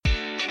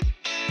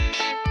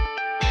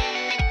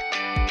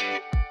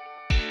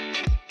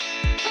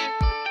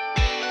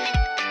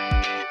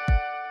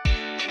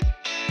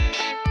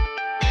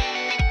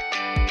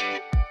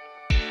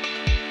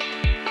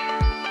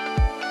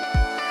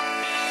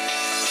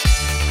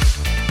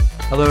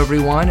Hello,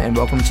 everyone, and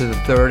welcome to the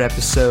third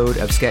episode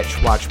of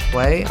Sketch, Watch,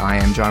 Play. I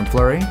am John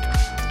Fleury.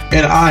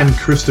 And I'm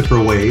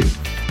Christopher Wade.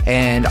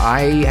 And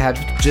I have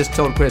just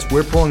told Chris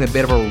we're pulling a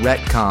bit of a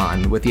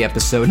retcon with the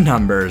episode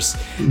numbers.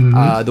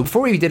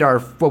 Before we did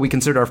what we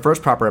considered our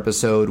first proper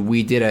episode,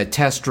 we did a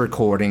test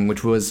recording,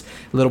 which was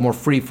a little more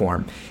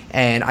freeform.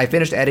 And I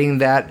finished editing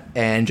that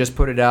and just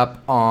put it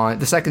up on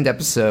the second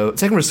episode.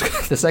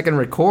 The second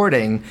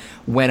recording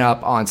went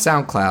up on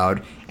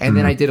SoundCloud. And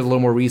then I did a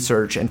little more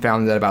research and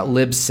found that about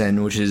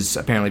Libsyn, which is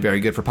apparently very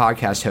good for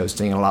podcast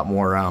hosting and a lot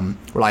more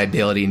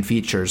reliability and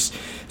features.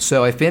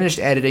 So I finished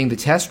editing the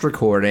test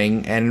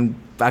recording, and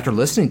after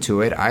listening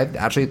to it, I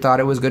actually thought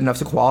it was good enough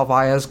to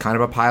qualify as kind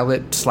of a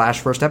pilot /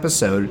 first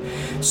episode.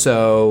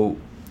 So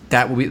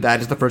that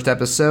is the first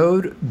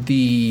episode.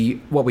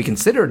 What we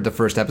considered the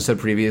first episode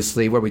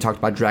previously, where we talked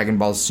about Dragon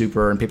Ball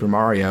Super and Paper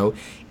Mario,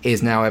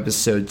 is now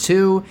episode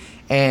 2.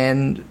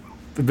 And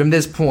from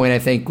this point, I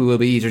think we will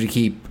be easier to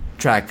keep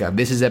track of.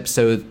 This is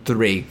episode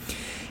 3.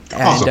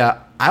 And awesome.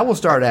 I will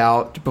start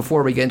out,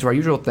 before we get into our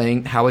usual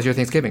thing, how was your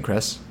Thanksgiving,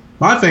 Chris?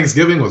 My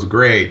Thanksgiving was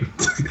great.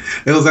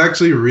 It was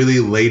actually really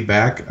laid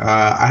back.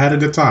 I had a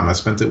good time. I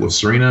spent it with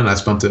Serena, and I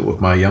spent it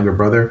with my younger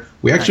brother.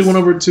 We actually went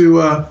over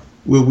to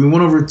we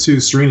went over to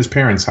Serena's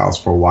parents'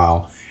 house for a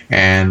while,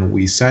 and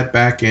we sat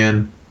back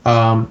in.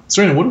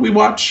 Serena, what did we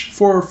watch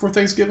for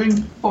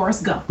Thanksgiving?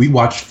 Forrest Gump. We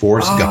watched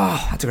Forrest Gump.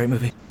 Oh, that's a great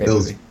movie. It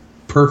was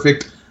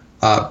perfect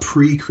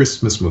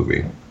pre-Christmas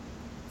movie.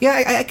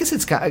 Yeah, I guess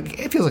it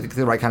feels like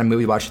the right kind of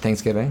movie to watch for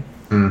Thanksgiving.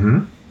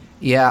 Mm-hmm.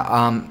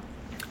 Yeah,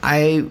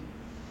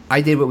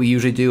 I did what we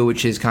usually do,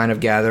 which is kind of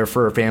gather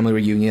for a family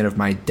reunion of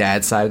my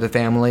dad's side of the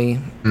family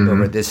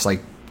over at this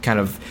kind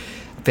of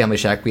family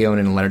shack we own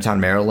in Leonardtown,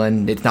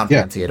 Maryland. It's not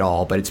fancy at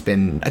all, but it's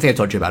been, I think I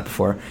told you about it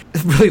before.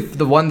 Really,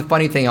 the one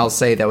funny thing I'll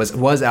say that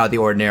was out of the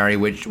ordinary,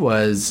 which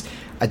was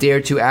a day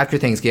or two after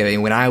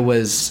Thanksgiving, when I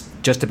was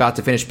just about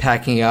to finish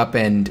packing up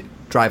and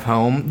drive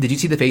home. Did you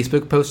see the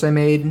Facebook post I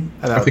made?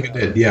 I think I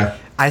did, yeah.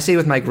 I stayed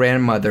with my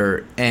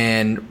grandmother,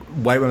 and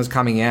right when it was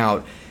coming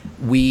out,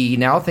 we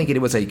now think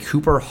it was a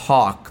Cooper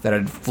Hawk that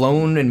had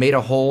flown and made a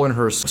hole in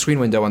her screen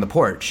window on the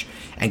porch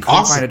and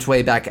couldn't find its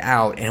way back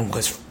out and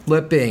was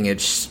flipping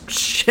its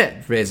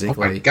shit,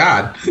 basically. Oh, my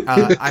God.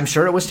 I'm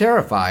sure it was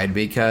terrified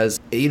because,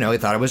 it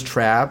thought it was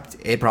trapped.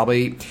 It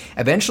probably,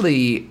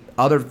 eventually,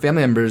 other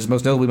family members,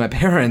 most notably my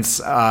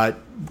parents,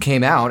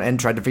 came out and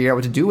tried to figure out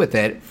what to do with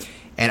it.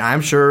 And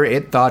I'm sure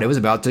it thought it was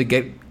about to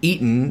get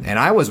eaten, and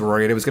I was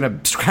worried it was going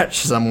to scratch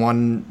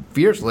someone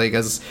fiercely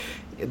because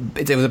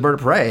it was a bird of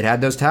prey. It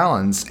had those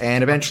talons.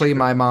 And eventually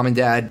my mom and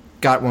dad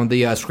got one of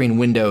the screen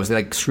windows.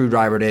 They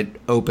screwdrivered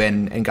it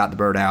open and got the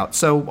bird out.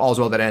 So all's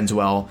well that ends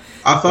well.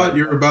 I thought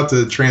you were about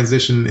to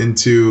transition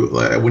into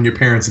when your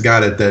parents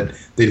got it, that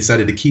they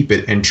decided to keep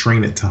it and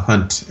train it to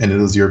hunt, and it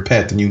was your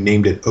pet, and you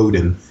named it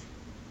Odin.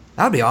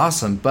 That would be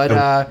awesome.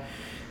 But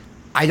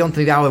I don't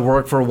think that would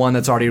work for one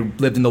that's already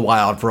lived in the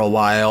wild for a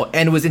while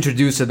and was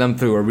introduced to them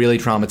through a really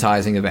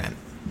traumatizing event.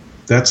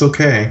 That's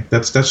okay.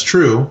 That's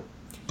true.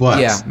 But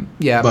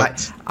yeah.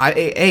 But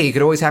it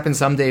could always happen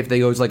someday if they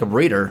go as like a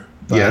breeder.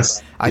 But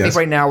yes. I think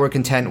right now we're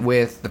content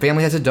with the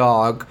family has a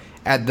dog.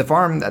 At the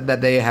farm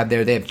that they have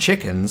there, they have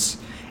chickens.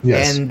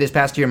 Yes. And this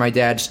past year, my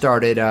dad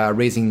started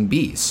raising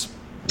bees.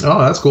 Oh,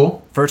 that's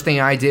cool. First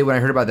thing I did when I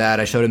heard about that,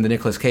 I showed him the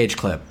Nicolas Cage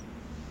clip.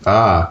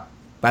 Ah.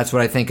 That's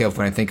what I think of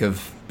when I think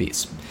of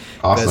bees.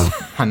 Awesome.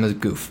 I'm a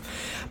goof.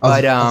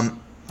 But I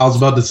was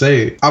about to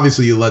say,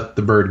 obviously you let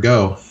the bird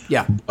go.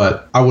 Yeah.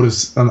 But I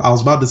was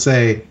about to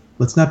say,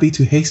 let's not be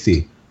too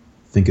hasty.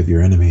 Think of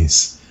your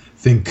enemies.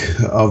 Think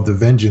of the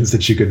vengeance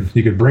that you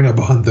could bring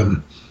upon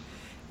them.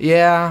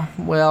 Yeah,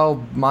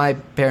 well, my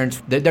parents,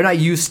 they're not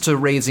used to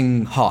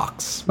raising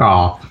hawks.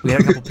 Aw. We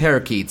had a couple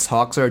parakeets.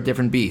 Hawks are a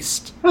different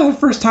beast.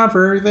 First time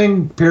for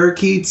everything.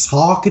 Parakeets,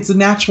 hawk, it's a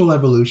natural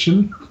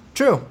evolution.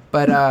 True,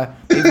 but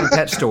maybe a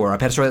pet store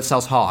that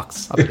sells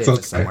hawks. I'll put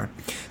it somewhere.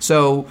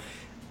 So,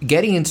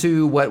 getting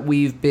into what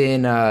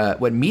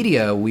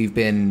media we've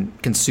been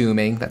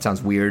consuming. That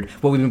sounds weird.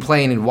 What we've been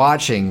playing and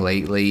watching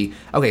lately.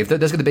 Okay,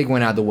 let's get the big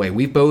one out of the way.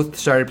 We've both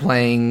started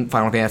playing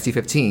Final Fantasy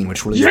 15,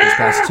 which released this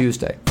past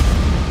Tuesday.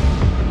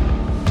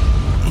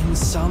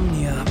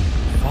 Insomnia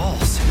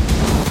Falls.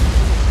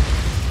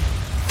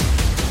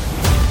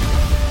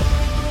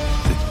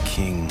 The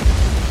king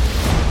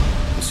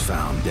was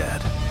found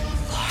dead.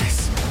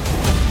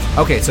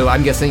 Okay, so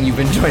I'm guessing you've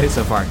enjoyed it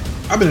so far.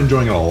 I've been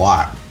enjoying it a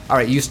lot. All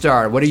right, you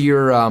start. What are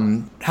your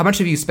how much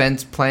have you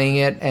spent playing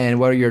it, and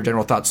what are your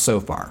general thoughts so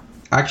far?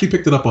 I actually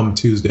picked it up on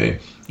Tuesday.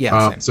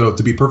 Yeah. So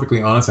to be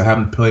perfectly honest, I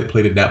haven't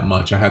played it that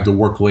much. I had to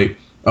work late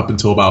up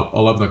until about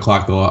 11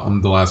 o'clock the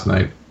last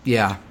night.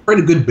 Yeah. Played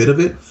a good bit of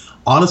it.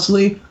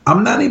 Honestly,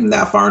 I'm not even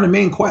that far in the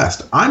main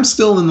quest. I'm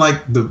still in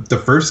like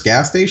the first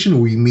gas station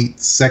where we meet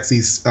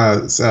sexy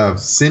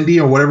Cindy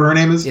or whatever her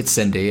name is. It's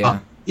Cindy, yeah.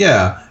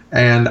 Yeah.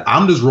 And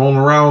I'm just rolling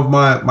around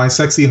with my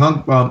sexy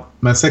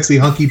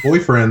hunky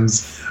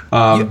boyfriends.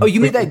 You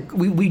made that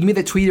we made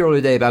that tweet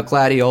earlier today about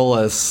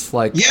Gladiolus.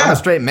 Like, I'm a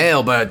straight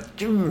male, but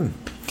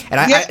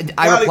And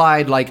I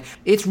replied, like,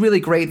 it's really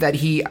great that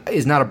he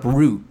is not a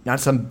brute, not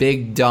some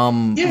big,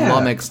 dumb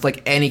lummox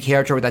like any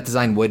character with that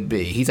design would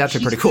be. He's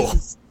actually pretty cool.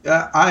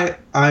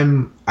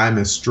 I'm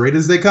as straight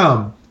as they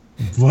come,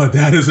 but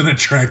that is an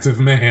attractive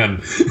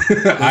man.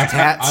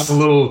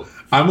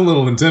 I'm a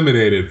little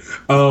intimidated.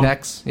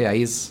 Pecs, yeah,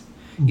 he's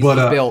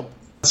built.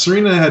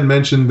 Serena had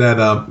mentioned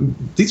that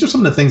these are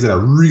some of the things that I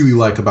really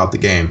like about the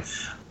game.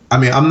 I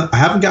mean, I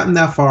haven't gotten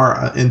that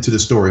far into the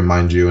story,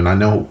 mind you, and I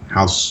know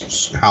how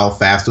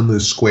fast and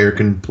loose Square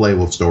can play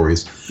with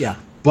stories. Yeah.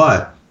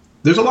 But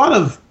there's a lot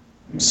of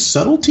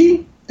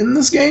subtlety in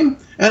this game,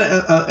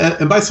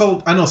 and by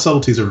subtle, I know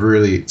subtlety is a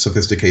really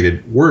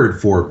sophisticated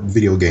word for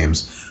video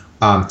games,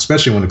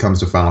 especially when it comes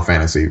to Final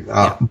Fantasy.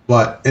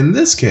 But in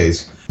this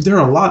case, there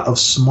are a lot of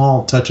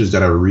small touches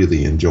that I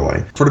really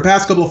enjoy. For the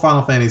past couple of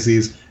Final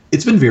Fantasies,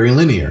 it's been very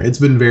linear. It's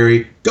been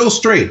very, go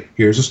straight,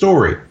 here's a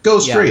story. Go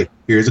straight,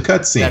 here's a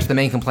cutscene. That's the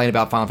main complaint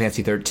about Final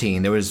Fantasy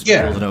 13. There was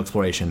little to no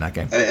exploration in that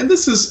game. And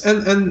this is,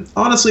 and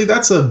honestly,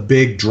 that's a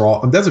big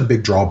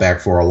drawback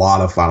for a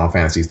lot of Final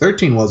Fantasies.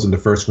 13 wasn't the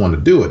first one to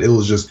do it. It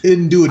was just, it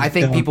didn't do it. I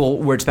think people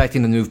were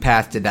expecting to move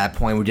past at that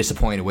point, were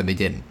disappointed when they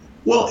didn't.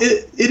 Well,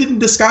 it didn't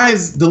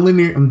disguise the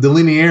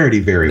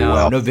linearity very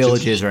well. No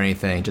villages or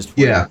anything. Just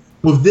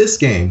with this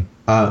game,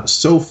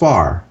 so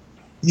far,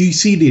 you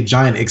see the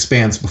giant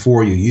expanse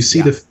before you. You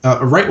see the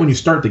right when you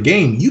start the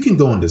game, you can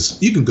go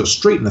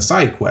straight into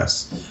side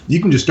quests.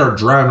 You can just start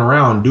driving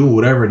around, do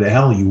whatever the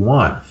hell you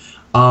want.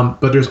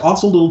 But there's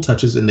also little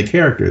touches in the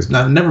characters.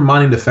 Now, never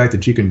minding the fact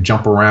that you can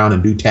jump around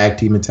and do tag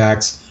team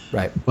attacks.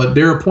 Right. But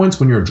there are points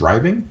when you're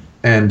driving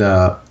and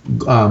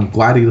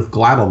Gladiolus.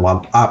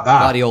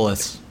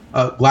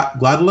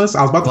 Gladiolus?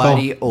 I was about to call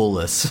him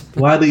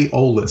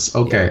Gladiolus.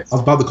 Okay. Yeah. I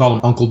was about to call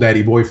him Uncle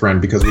Daddy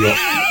Boyfriend because we all...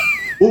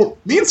 Well,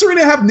 me and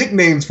Serena have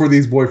nicknames for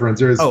these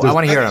boyfriends. I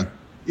want to hear them.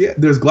 Yeah,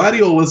 there's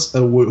Gladiolus,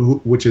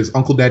 which is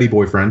Uncle Daddy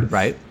Boyfriend.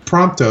 Right.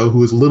 Prompto,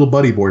 who is Little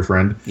Buddy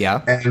Boyfriend.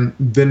 Yeah. And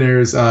then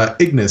there's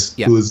Ignis,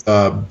 who is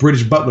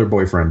British Butler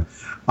Boyfriend.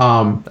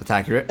 That's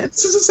accurate.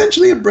 This is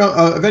essentially a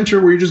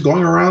adventure where you're just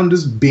going around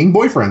just being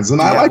boyfriends.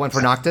 And I like one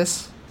for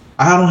Noctis?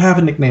 I don't have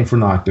a nickname for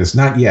Noctis.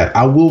 Not yet.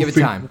 I will give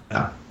it time.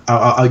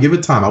 I'll give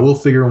it time. I will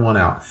figure one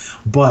out.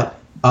 But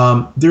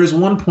there's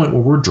one point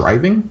where we're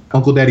driving.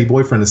 Uncle Daddy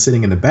Boyfriend is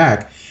sitting in the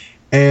back,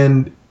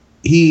 and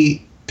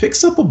he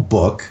picks up a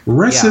book,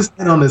 rests his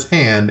head on his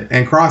hand,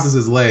 and crosses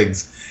his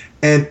legs.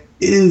 And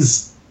it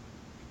is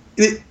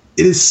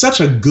such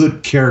a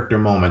good character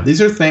moment.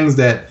 These are things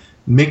that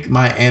make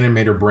my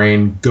animator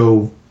brain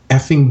go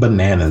effing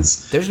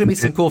bananas. There's going to be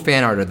some cool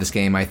fan art of this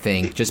game, I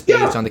think, just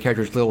based on the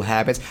character's little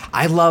habits.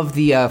 I love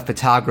the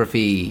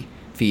photography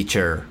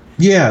feature.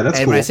 Yeah, that's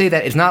cool. And when I say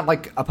that, it's not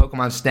like a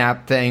Pokemon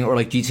Snap thing or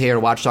like GTA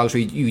or Watch Dogs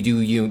where you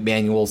do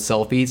manual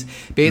selfies.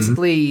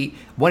 Basically,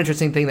 one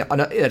interesting thing that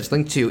it's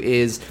linked to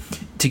is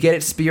to get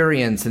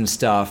experience and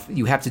stuff,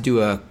 you have to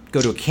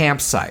go to a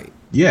campsite.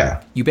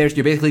 Yeah. You're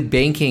basically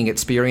banking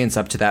experience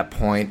up to that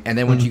point, and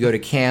then once you go to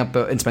camp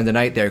and spend the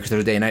night there, because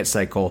there's a day and night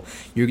cycle,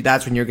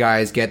 that's when your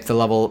guys get the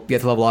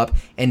level up.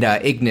 And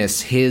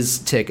Ignis, his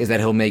tick is that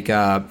he'll make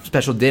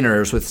special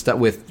dinners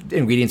with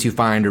ingredients you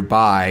find or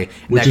buy,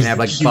 and that can have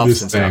like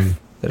buffs and stuff.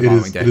 It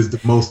is the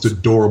most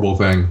adorable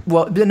thing.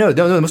 Well, no,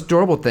 the most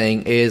adorable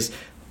thing is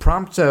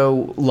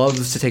Prompto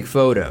loves to take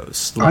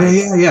photos.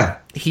 Yeah.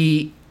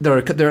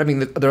 There's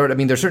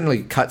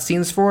certainly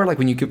cutscenes for it. Like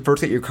when you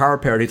first get your car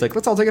repaired, he's like,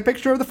 let's all take a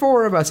picture of the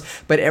four of us.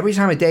 But every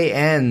time a day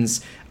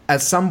ends,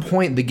 at some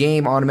point the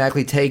game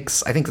automatically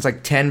takes, I think it's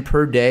like 10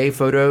 per day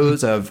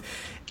photos of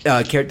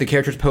the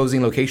characters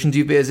posing locations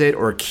you visit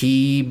or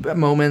key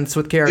moments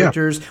with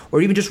characters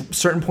or even just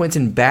certain points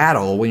in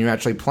battle when you're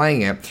actually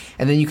playing it.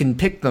 And then you can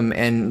pick them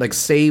and like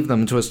save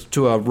them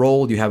to a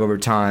role you have over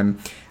time.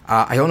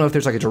 I don't know if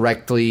there's like a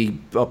directly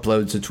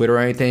upload to Twitter or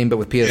anything, but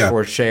with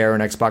PS4 share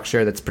and Xbox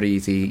share, that's pretty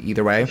easy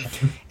either way.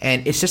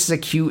 And it's just a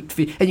cute,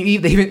 and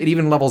it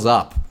even levels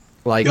up.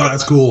 Like, oh,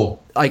 that's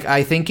cool. Like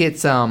I think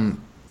it's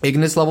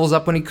Ignis levels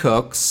up when he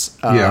cooks.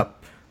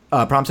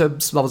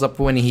 Prompto levels up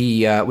when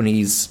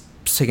he's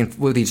taking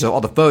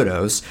all the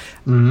photos.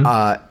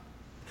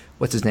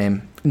 What's his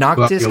name?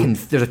 Noctis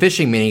there's a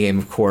fishing minigame,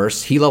 of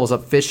course. He levels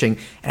up fishing.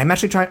 And I'm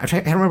actually I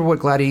don't remember what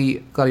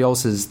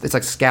Gladiolus is. It's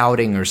like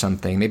scouting or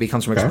something. Maybe it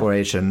comes from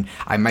exploration.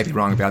 I might be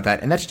wrong about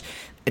that. And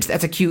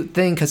that's a cute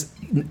thing because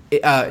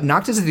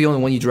Noctis is the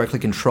only one you directly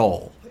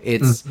control.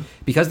 It's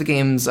because the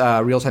game's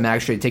real-time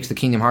action, it takes the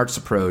Kingdom Hearts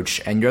approach,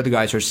 and you're the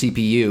guys who are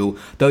CPU,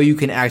 though you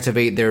can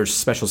activate their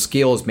special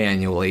skills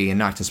manually, and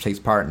Noctis takes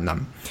part in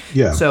them.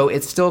 Yeah. So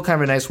it's still kind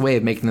of a nice way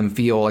of making them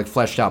feel like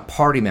fleshed-out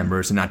party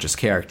members and not just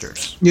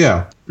characters.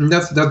 Yeah,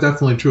 that's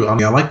definitely true. I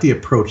mean, I like the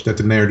approach that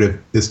the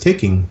narrative is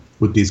taking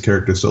with these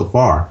characters so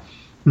far.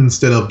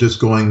 Instead of just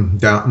going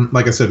down,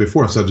 like I said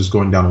before, instead of just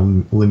going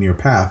down a linear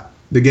path,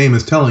 the game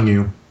is telling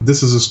you,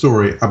 this is a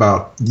story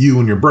about you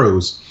and your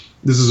bros.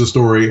 This is a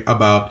story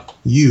about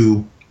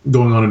you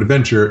going on an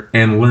adventure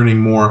and learning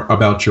more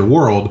about your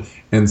world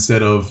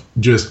instead of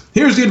just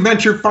here's the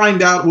adventure,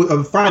 find out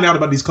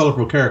about these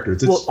colorful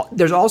characters. Well,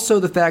 there's also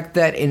the fact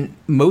that in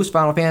most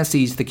Final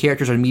Fantasies, the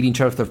characters are meeting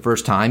each other for the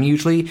first time.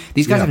 Usually,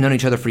 these guys have known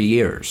each other for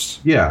years.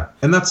 Yeah,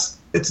 and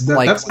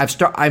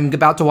I'm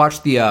about to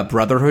watch the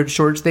Brotherhood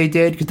shorts they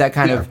did, because that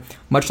kind of,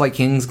 much like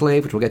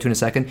Kingsglaive, which we'll get to in a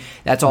second,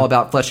 that's all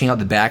about fleshing out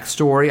the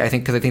backstory. I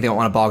think because they don't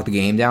want to bog the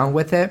game down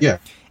with it. Yeah,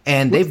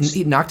 and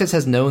Noctis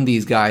has known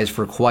these guys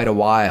for quite a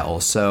while,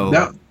 so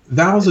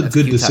that was a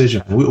good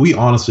decision. We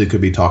honestly could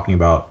be talking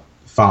about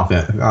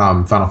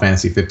Final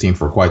Fantasy 15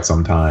 for quite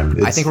some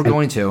time. I think we're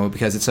going to,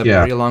 because it's a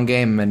pretty long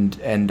game,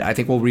 and I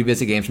think we'll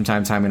revisit games from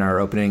time to time in our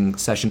opening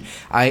session.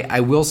 I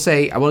will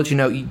let you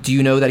know, do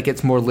you know that it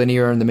gets more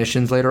linear in the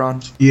missions later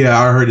on? Yeah,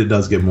 I heard it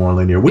does get more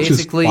linear, which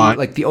basically, is fine.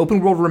 like, the open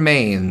world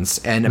remains,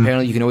 and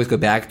apparently you can always go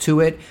back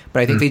to it,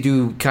 but I think they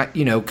do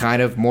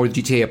kind of more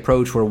GTA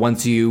approach, where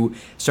once you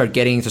start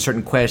getting into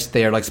certain quests,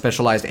 they are like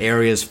specialized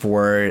areas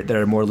for it that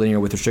are more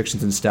linear with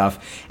restrictions and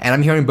stuff, and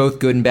I'm hearing both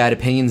good and bad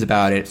opinions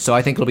about it, so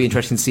I think it'll be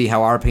interesting to see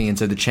how our opinions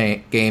of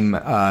the game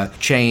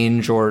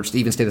change or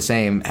even stay the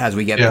same as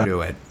we get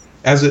through it.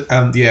 As it,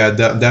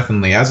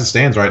 definitely. As it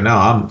stands right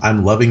now,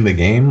 I'm loving the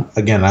game.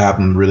 Again, I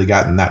haven't really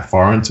gotten that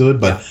far into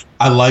it, but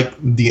I like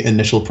the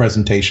initial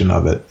presentation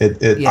of it.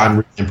 I'm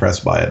really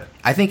impressed by it.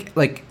 I think,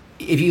 like,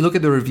 if you look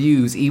at the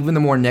reviews, even the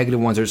more negative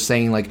ones are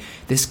saying, like,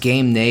 this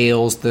game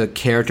nails the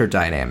character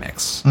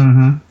dynamics.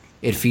 Mm-hmm.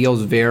 It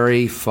feels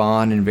very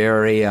fun and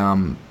very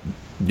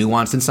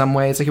nuanced in some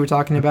ways, like you were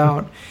talking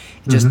about.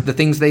 Just the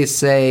things they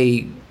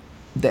say,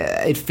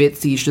 that it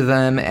fits each of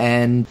them,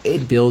 and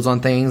it builds on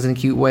things in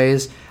cute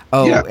ways.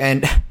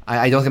 And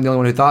I don't think I'm the only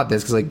one who thought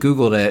this, because I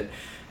Googled it.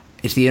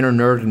 It's the inner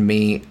nerd in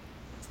me.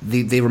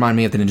 They remind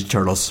me of the Ninja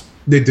Turtles.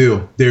 They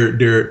do.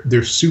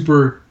 They're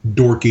super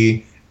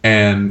dorky,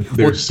 and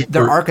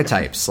they're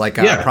archetypes. Like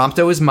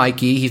Prompto is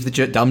Mikey, he's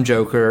the dumb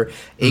Joker.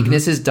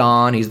 Ignis is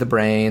Don, he's the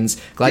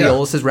brains.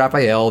 Gladiolus is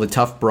Raphael, the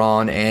tough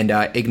brawn, and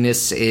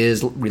Ignis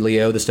is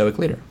Leo, the stoic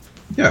leader.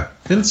 Yeah,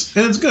 and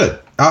it's good.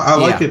 I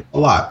like it a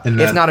lot. And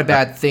it's not a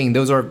bad thing.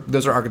 Those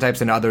are archetypes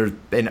and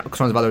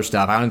tons of other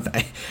stuff.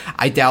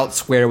 I doubt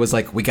Square was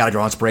like, we got to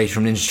draw inspiration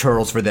from Ninja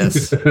Turtles for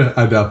this.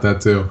 I doubt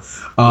that too.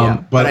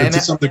 But to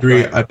some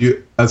degree, I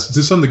do. To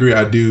some degree,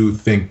 I do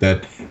think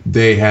that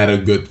they had a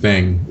good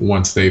thing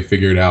once they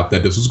figured out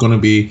that this was going to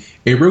be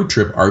a road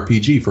trip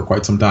RPG for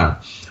quite some time.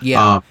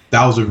 Yeah,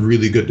 that was a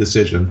really good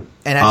decision.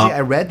 And actually, I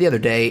read the other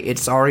day,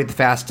 it's already the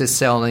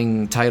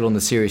fastest-selling title in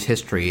the series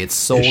history. It's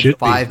sold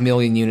 5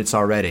 million units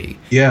already.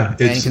 Yeah,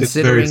 and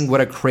considering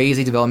what a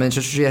crazy development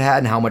history it had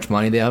and how much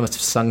money they must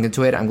have sunk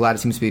into it, I'm glad it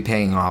seems to be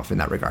paying off in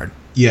that regard.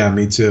 Yeah,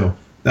 me too.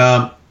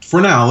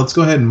 For now, let's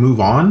go ahead and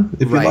move on,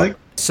 if you'd like.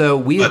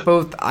 So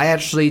I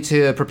actually,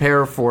 to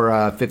prepare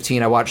for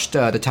 15, I watched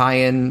the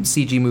tie-in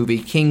CG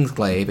movie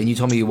Kingsglaive, and you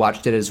told me you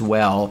watched it as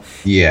well.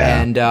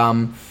 Yeah. And,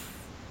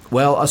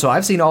 so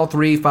I've seen all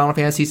 3 Final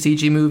Fantasy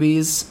CG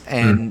movies,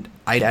 and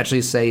I'd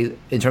actually say,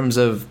 in terms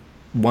of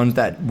ones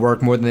that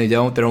work more than they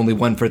don't, they're only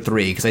 1 for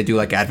 3, because I do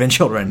like Advent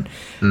Children.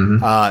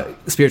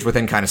 Spirits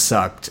Within kind of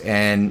sucked.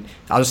 And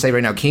I'll just say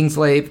right now,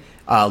 Kingsglaive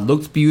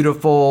looked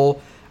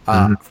beautiful.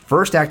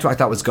 First act I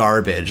thought was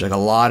garbage, like a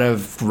lot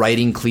of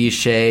writing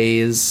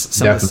cliches.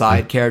 Some of the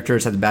side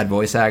characters had bad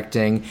voice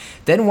acting.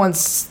 Then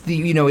once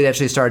it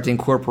actually started to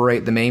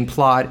incorporate the main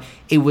plot,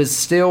 it was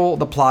still,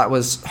 the plot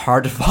was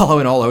hard to follow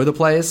and all over the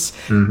place,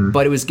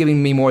 but it was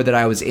giving me more that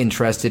I was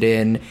interested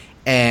in,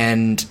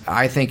 and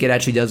I think it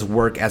actually does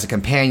work as a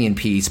companion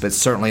piece, but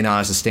certainly not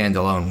as a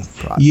standalone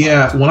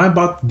product. When I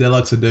bought the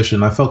deluxe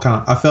edition, I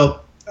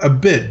felt a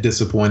bit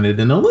disappointed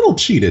and a little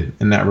cheated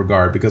in that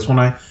regard, because when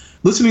I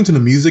listening to the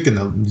music, and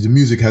the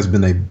music has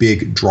been a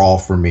big draw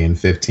for me in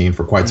 15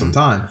 for quite some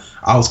time,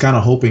 I was kind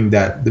of hoping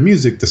that the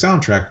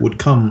soundtrack would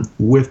come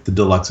with the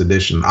deluxe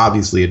edition.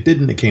 Obviously, it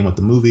didn't. It came with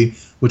the movie,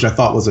 which I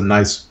thought was a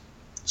nice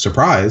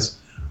surprise.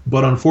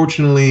 But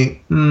unfortunately,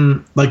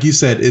 like you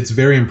said, it's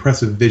very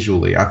impressive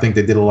visually. I think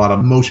they did a lot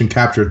of motion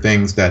capture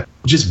things that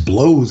just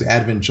blows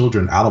Advent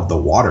Children out of the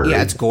water.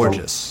 Yeah, it's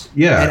gorgeous.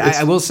 And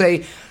I will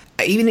say,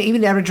 even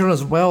Advent Children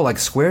as well, like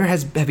Square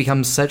have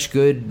become such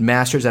good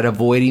masters at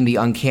avoiding the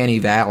uncanny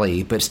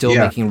valley, but still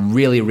making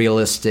really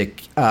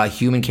realistic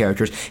human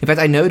characters. In fact,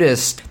 I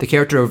noticed the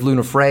character of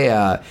Luna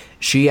Freya,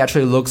 she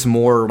actually looks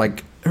more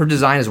like, her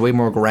design is way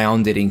more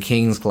grounded in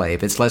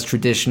Kingsglaive. It's less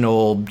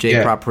traditional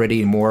J-pop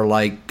pretty, more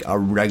like a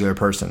regular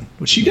person.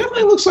 She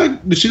definitely looks like,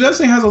 she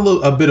definitely has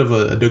a bit of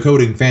a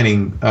Dakota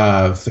Fanning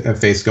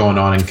face going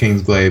on in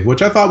Kingsglaive,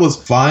 which I thought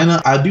was fine.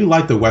 I do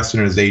like the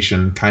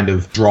westernization kind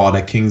of draw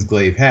that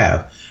Kingsglaive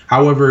have.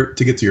 However,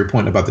 to get to your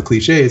point about the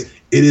cliches,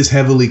 it is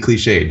heavily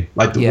cliched.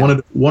 Like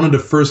one of the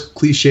first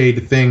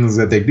cliched things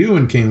that they do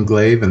in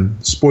Kingsglaive,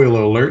 and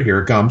spoiler alert, here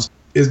it comes,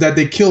 is that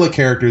they kill a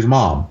character's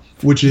mom,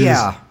 which is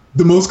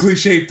the most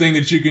cliched thing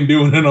that you can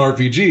do in an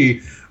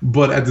RPG,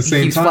 but at the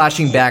same time,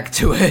 flashing back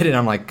to it, and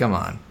I'm like, come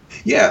on.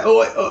 Yeah.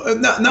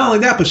 Not only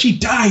that, but she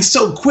dies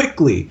so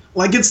quickly.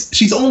 Like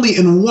she's only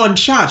in one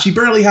shot. She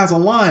barely has a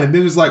line, and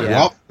then it's like,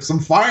 well, there's some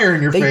fire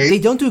in your face. They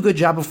don't do a good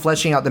job of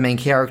fleshing out the main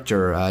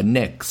character,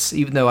 Nix.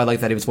 Even though I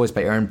like that he was voiced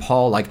by Aaron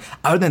Paul. Like,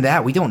 other than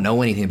that, we don't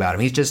know anything about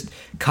him. He's just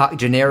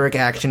generic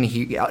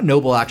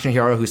noble action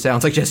hero who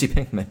sounds like Jesse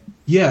Pinkman.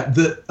 Yeah,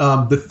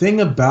 the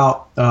thing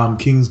about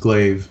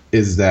Kingsglaive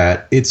is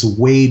that it's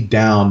weighed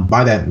down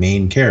by that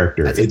main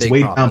character. It's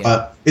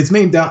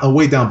weighed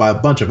down by a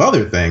bunch of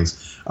other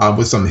things,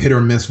 with some hit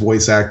or miss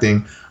voice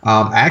acting.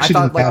 I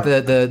thought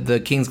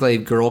the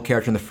Kingsglaive girl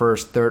character in the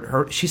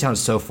third, she sounds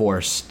so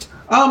forced.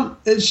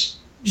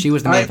 She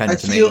was the main offender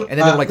to me, and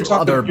then there were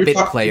other bit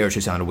players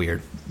who sounded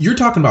weird. You're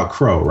talking about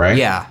Crow, right?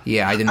 Yeah,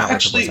 I did not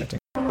like her voice acting.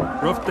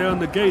 Rough down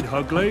the gate,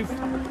 Hugglaive.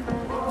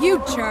 You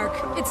jerk.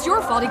 It's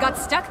your fault he got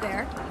stuck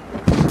there.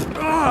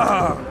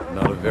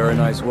 Not a very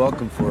nice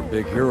welcome for a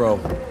big hero.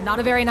 Not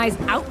a very nice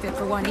outfit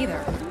for one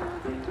either.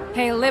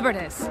 Hey,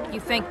 Libertas, you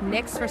thank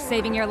Nix for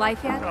saving your life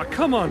yet?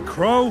 Come on,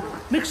 Crow.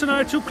 Nix and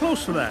I are too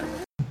close for that.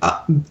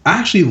 I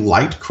actually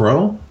liked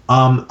Crow.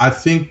 I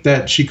think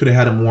that she could have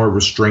had a more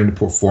restrained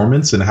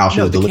performance and how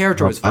she the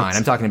character was fine.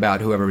 I'm talking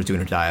about whoever was doing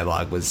her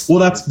dialogue was. Well,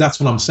 that's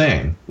what I'm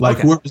saying. Like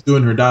whoever was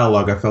doing her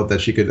dialogue, I felt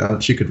that she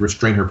could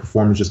restrain her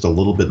performance just a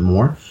little bit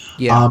more.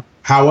 Yeah.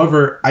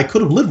 However, I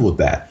could have lived with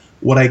that.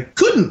 What I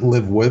couldn't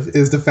live with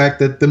is the fact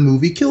that the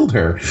movie killed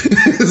her.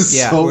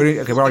 Yeah.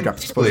 We're already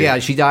dropping. Yeah,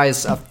 she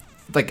dies at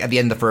the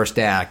end of the first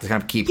act to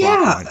kind of keep.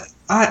 Yeah.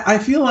 I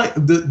feel like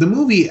the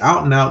movie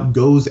out and out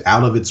goes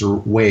out of its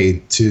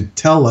way to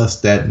tell us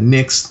that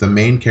Nix, the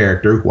main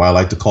character, who I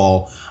like to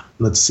call,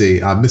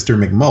 Mr.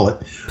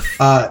 McMullet,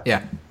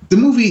 the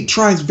movie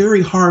tries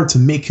very hard to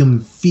make him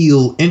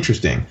feel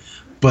interesting,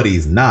 but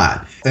he's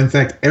not. In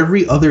fact,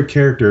 every other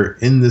character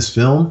in this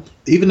film,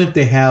 even if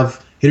they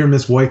have hit or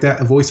miss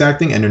voice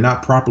acting and they're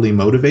not properly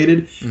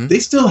motivated, they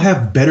still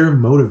have better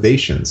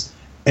motivations.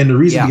 And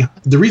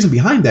the reason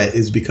behind that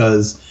is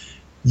because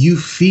you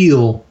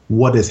feel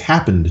what has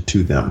happened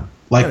to them.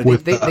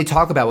 They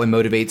talk about what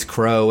motivates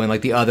Crow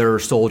and the other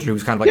soldier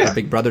who's kind of a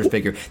big brother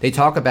figure. They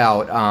talk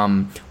about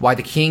why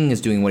the king is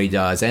doing what he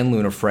does and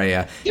Luna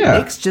Freya. Yeah.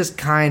 Nix just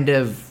kind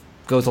of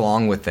goes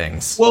along with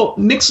things. Well,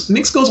 Nix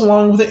goes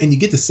along with it, and you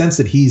get the sense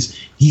that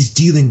he's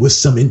dealing with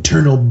some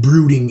internal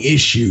brooding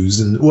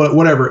issues and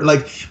whatever.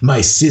 Like,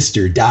 my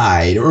sister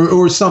died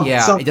or some.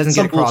 Yeah, it doesn't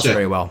get across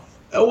very well.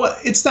 Well,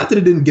 it's not that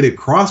it didn't get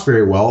across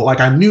very well. Like,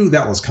 I knew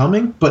that was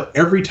coming, but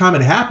every time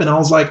it happened, I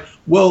was like,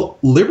 well,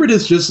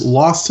 Libertas just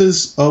lost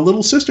his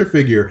little sister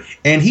figure,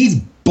 and he's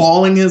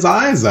bawling his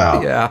eyes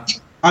out. Yeah.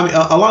 I mean,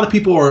 a lot of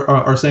people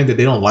are saying that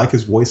they don't like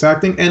his voice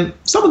acting, and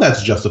some of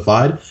that's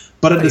justified.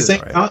 But at the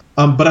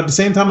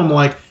same time, I'm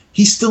like,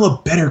 he's still a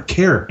better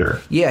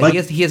character. Yeah,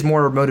 he has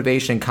more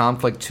motivation and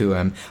conflict to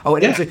him. Oh,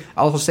 and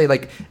I'll also say,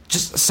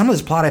 just some of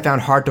this plot I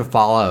found hard to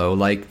follow.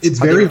 Like, it's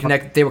very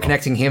they were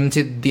connecting him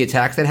to the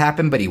attacks that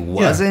happened, but he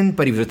wasn't.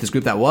 But he was with this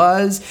group that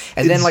was.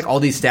 And then all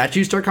these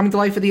statues start coming to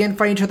life at the end,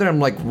 fighting each other. I'm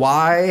like,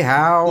 why?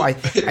 How? I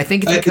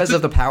think it's because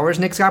of the powers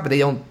Nix got, but they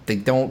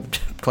don't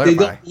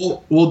clarify.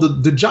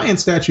 The giant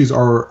statues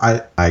are,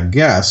 I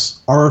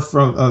guess,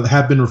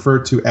 have been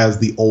referred to as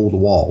the old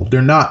wall.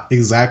 They're not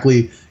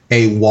exactly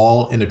a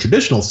wall in a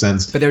traditional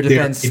sense, but they're a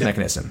defense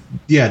mechanism.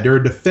 Yeah, they're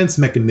a defense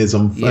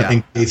mechanism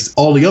in case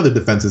all the other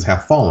defenses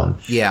have fallen.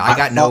 Yeah, I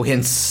got no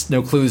hints,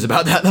 no clues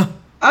about that though.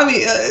 I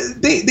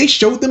mean, they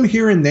showed them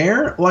here and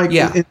there,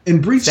 in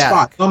brief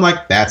spots. I'm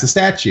like, that's a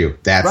statue.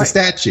 That's a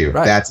statue.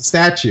 Right. That's a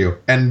statue.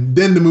 And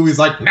then the movie's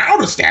like, now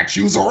the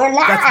statues are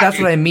alive. That's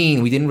what I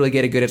mean. We didn't really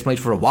get a good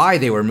explanation for why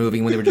they were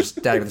moving when they were just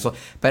static.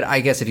 But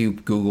I guess if you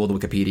Googled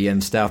Wikipedia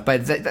and stuff,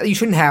 but you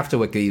shouldn't have to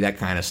wiki that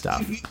kind of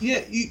stuff.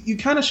 Yeah, you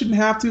kind of shouldn't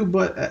have to.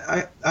 But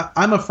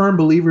I'm a firm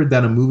believer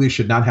that a movie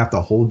should not have to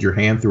hold your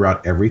hand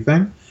throughout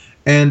everything.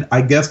 And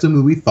I guess the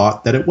movie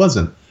thought that it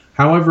wasn't.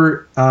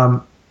 However,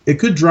 It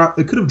could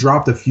have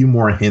dropped a few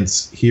more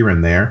hints here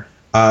and there.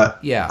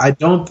 I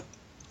don't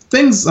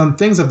things of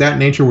that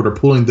nature where they're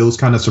pulling those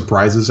kind of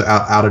surprises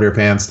out of their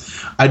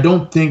pants. I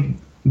don't think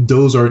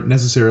those are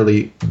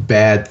necessarily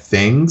bad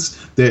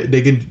things.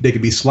 They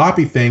could be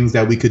sloppy things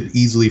that we could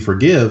easily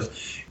forgive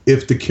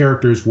if the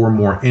characters were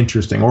more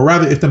interesting, or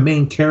rather, if the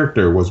main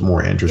character was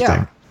more interesting.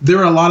 Yeah. There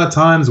are a lot of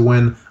times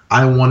when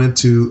I wanted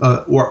to,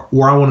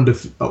 where I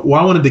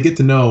wanted to get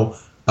to know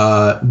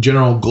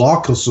General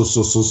Glaucus'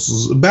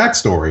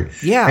 backstory.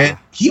 Yeah. And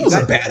he was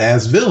a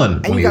badass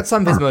villain. And you got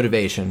some of his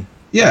motivation.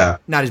 Yeah.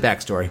 Not his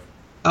backstory.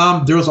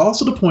 There was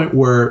also the point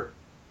where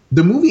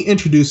the movie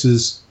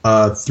introduces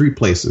three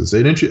places,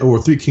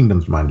 or three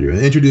kingdoms, mind you.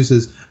 It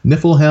introduces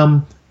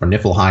Niflheim.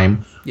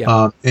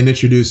 And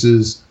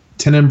introduces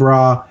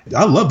Tenebrae.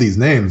 I love these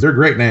names. They're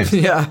great names.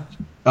 Yeah.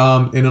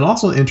 And it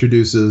also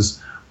introduces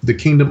the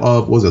kingdom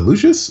of, was it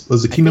Lucius?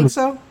 Was the kingdom? I think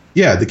so.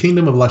 Yeah, the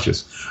kingdom of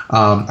Luscious.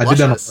 I did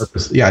that on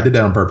purpose. Yeah, I did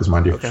that on purpose,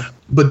 mind you. Okay.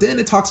 But then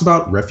it talks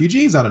about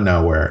refugees out of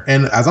nowhere.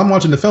 And as I'm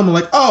watching the film, I'm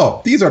like,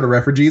 oh, these are the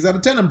refugees out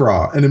of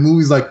Tenebrae. And the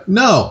movie's like,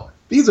 no,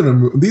 these are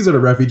the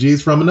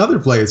refugees from another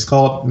place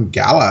called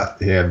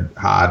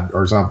Galahad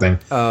or something.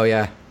 Oh,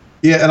 yeah.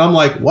 Yeah, and I'm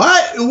like,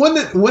 what? When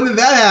did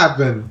that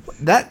happen?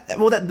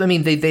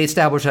 They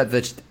established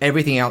that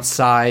everything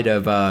outside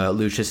of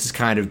Lucius has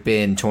kind of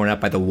been torn up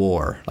by the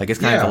war. Like, it's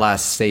kind of the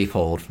last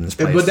safehold from this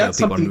place, but that's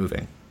people are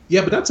moving. Yeah,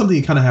 but that's something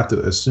you kind of have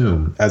to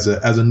assume as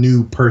a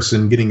new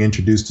person getting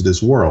introduced to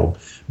this world,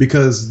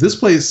 because this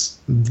place,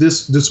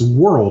 this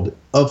world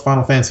of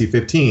Final Fantasy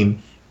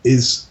 15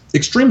 is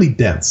extremely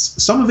dense.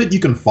 Some of it you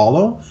can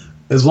follow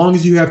as long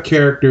as you have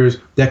characters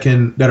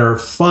that are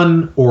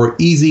fun or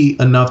easy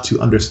enough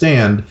to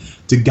understand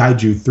to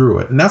guide you through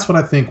it. And that's what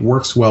I think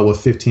works well with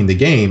 15 the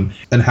game,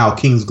 and how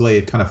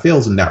Kingsglaive kind of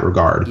fails in that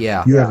regard.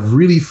 Yeah. You have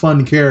really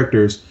fun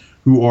characters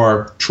who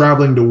are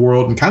traveling the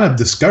world and kind of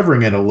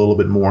discovering it a little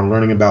bit more and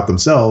learning about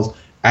themselves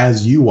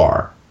as you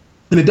are.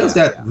 And it does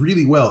that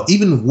really well,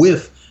 even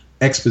with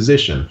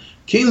exposition.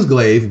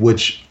 Kingsglaive,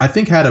 which I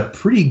think had a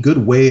pretty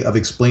good way of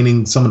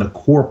explaining some of the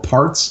core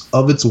parts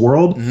of its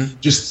world,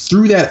 just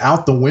threw that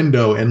out the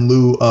window in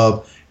lieu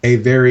of a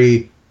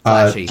very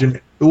a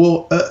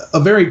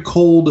very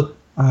cold.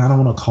 I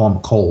don't want to call him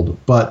cold,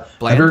 but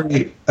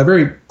a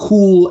very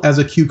cool as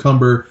a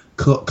cucumber,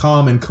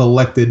 calm and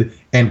collected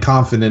and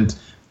confident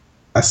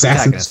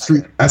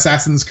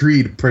Assassin's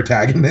Creed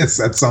protagonist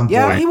at some point.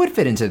 Yeah, he would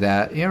fit into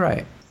that. You're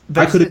right.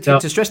 But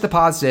to stress the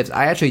positives,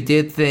 I actually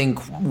did think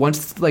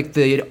once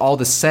all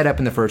the setup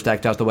in the first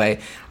act out the way,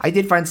 I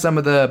did find some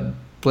of the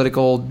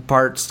political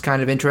parts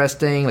kind of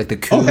interesting, like the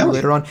coup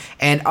later on.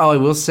 And I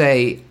will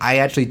say, I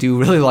actually do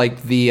really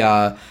like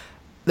the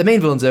main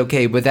villain's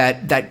okay, but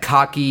that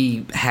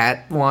cocky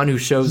hat one who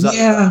shows up.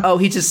 Yeah. Oh,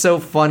 he's just so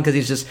fun because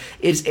he's just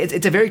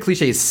it's a very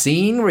cliche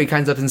scene where he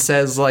comes up and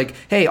says like,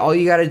 "Hey, all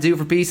you got to do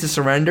for peace is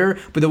surrender."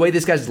 But the way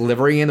this guy's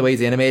delivering it, the way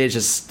he's animated, is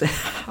just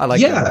I like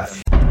that.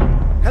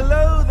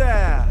 Hello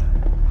there.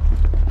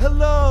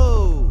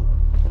 Hello.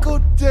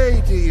 Good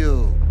day to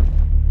you.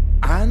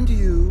 And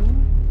you.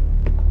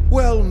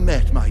 Well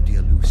met, my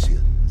dear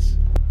Lucians.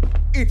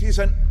 It is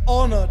an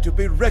honor to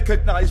be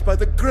recognized by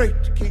the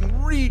great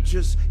King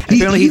Regis.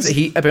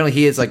 Apparently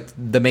he is like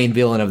the main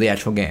villain of the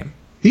actual game.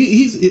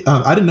 He's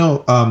I didn't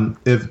know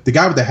if the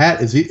guy with the hat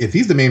if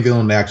he's the main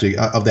villain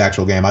of the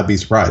actual game. I'd be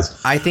surprised.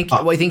 I think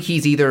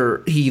he's he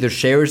either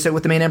shares it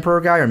with the main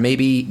Emperor guy, or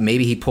maybe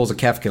he pulls a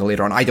Kefka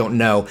later on. I don't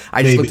know.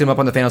 I just looked him up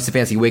on the Final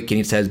Fantasy Wiki and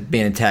he says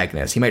main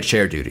antagonist. He might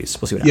share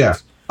duties. We'll see what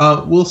happens.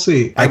 Yeah, we'll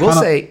see.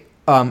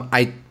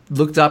 I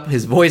looked up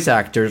his voice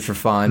actors for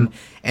fun,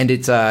 and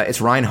it's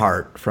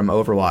Reinhardt from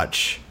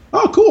Overwatch.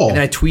 Oh, cool. And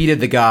then I tweeted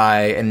the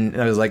guy, and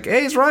I was like,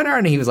 "Hey, it's Reinhardt,"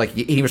 and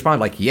he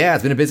responded like, "Yeah,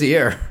 it's been a busy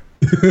year."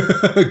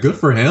 Good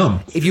for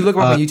him. If you look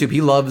him up on YouTube, he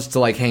loves to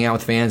like hang out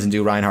with fans and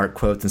do Reinhardt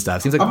quotes and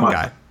stuff. Seems like a fun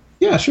guy.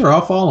 Yeah, sure,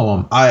 I'll follow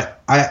him.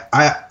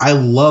 I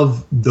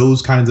love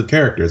those kinds of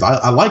characters.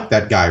 I like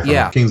that guy from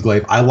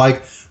Kingsglaive. I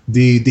like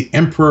the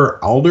Emperor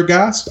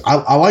Aldergast.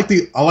 I like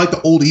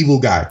the old evil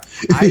guy.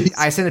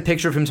 I sent a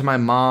picture of him to my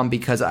mom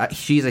because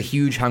she's a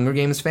huge Hunger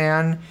Games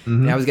fan,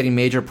 and I was getting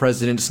major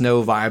President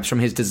Snow vibes from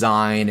his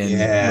design and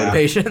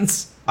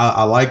motivations.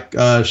 I like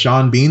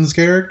Sean Bean's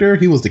character.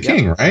 He was the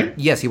king, right?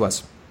 Yes, he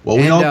was. Well,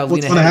 we know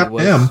what's going to happen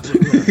to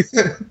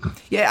him.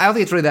 Yeah, I don't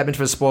think it's really that much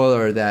of a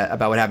spoiler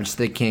about what happens to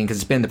the king, because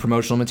it's been in the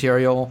promotional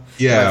material.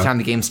 Yeah. By the time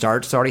the game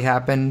starts, it's already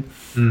happened.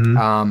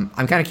 I'm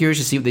kind of curious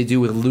to see what they do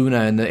with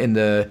Luna in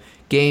the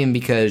game,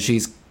 because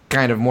she's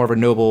kind of more of a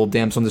noble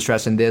damsel in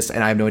distress in this,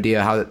 and I have no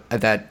idea how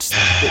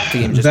the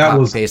game just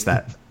copy-paste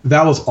that.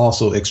 That was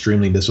also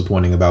extremely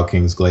disappointing about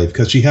Kingsglaive,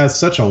 because she has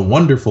such a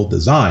wonderful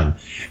design,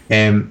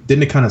 and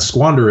didn't kind of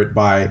squander it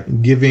by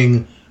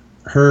giving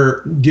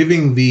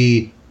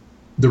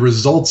the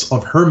results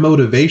of her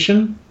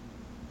motivation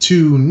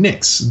to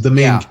Nyx, the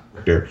main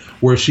character,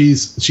 where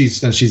she's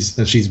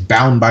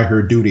bound by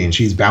her duty and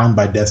she's bound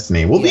by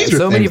destiny. Well, these are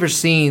so many of her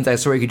scenes. I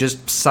swear you could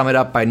just sum it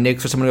up by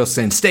Nyx or someone else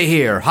saying, "Stay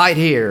here, hide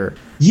here."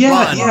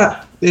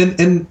 Yeah.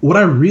 And what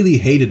I really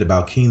hated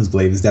about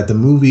Kingsglaive is that the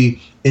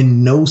movie,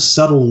 in no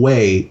subtle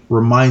way,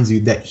 reminds you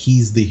that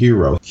he's the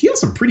hero. He has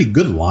some pretty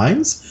good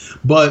lines,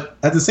 but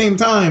at the same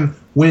time,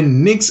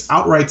 when Nyx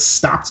outright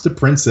stops the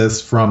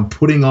princess from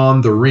putting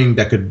on the ring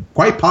that could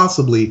quite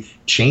possibly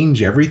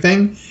change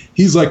everything,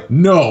 he's like,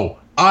 "No,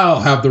 I'll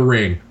have the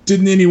ring.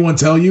 Didn't anyone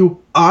tell you?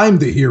 I'm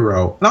the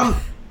hero." And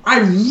I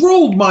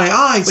rolled my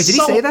eyes. Wait, did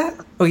he say that?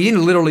 Oh, he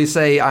didn't literally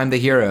say, "I'm the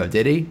hero,"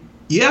 did he?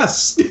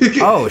 Yes.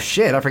 Oh,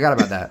 shit. I forgot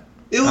about that.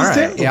 It was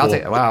terrible.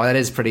 Yeah, wow, that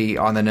is pretty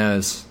on the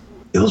nose.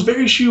 It was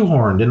very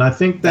shoehorned, and I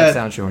think that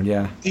sounds shoehorned,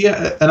 yeah.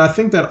 Yeah, and I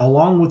think that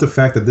along with the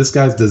fact that this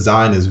guy's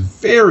design is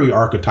very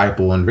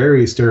archetypal and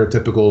very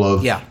stereotypical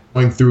of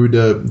going through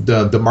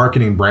the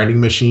marketing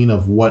branding machine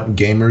of what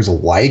gamers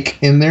like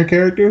in their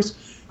characters,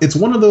 it's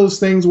one of those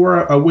things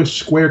where I wish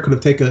Square could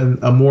have taken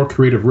a more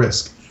creative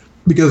risk.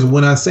 Because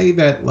when I say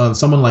that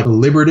someone like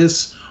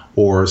Libertas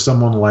or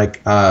someone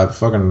like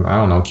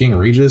King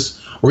Regis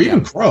or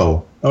even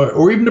Crow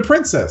or even the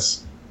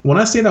princess, when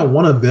I say that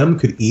one of them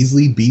could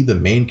easily be the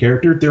main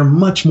character, they're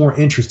much more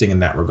interesting in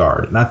that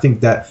regard. And I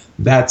think that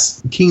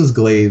that's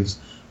Kingsglaive's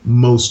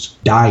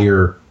most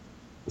dire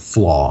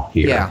flaw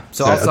here. Yeah,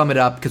 so I'll sum it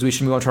up because we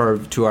should move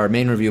on to our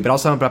main review, but I'll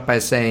sum it up by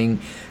saying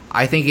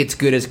I think it's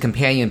good as a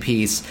companion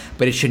piece,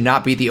 but it should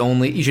not be the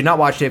only. You should not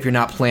watch it if you're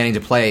not planning to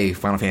play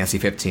Final Fantasy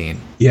 15.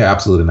 Yeah,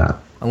 absolutely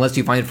not. Unless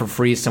you find it for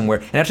free somewhere.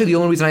 And actually, the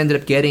only reason I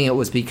ended up getting it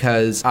was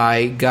because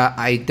there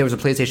was a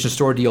PlayStation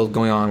Store deal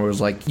going on where it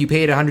was like, you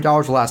paid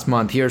 $100 last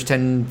month, here's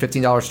 $10,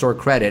 $15 store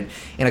credit.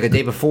 And like a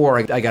day before,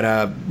 I got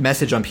a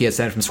message on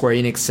PSN from Square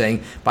Enix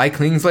saying, buy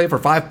Kingslave for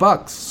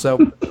 $5. So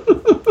I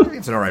think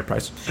it's an alright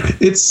price.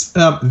 It's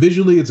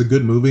visually, it's a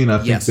good movie, and I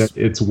think that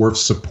it's worth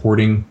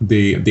supporting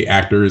the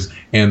actors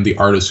and the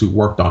artists who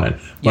worked on it.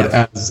 But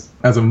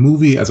as a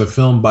movie, as a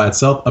film by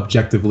itself,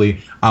 objectively,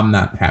 I'm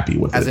not happy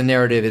with it. As a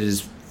narrative, it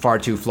is far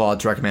too flawed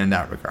to recommend in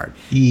that regard.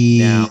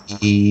 You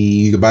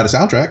can buy the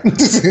soundtrack.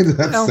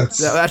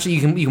 Actually,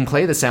 you can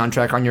play the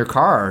soundtrack on your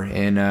car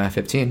in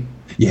 15.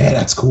 Yeah,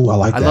 that's cool. I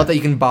like that. I love that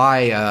you can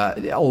buy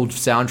old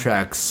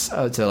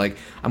soundtracks.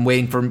 I'm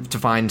waiting to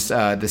find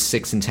the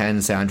 6 and 10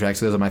 soundtracks.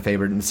 Those are my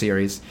favorite in the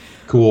series.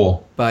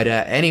 Cool. But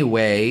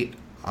anyway,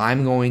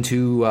 I'm going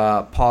to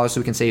pause so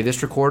we can save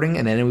this recording,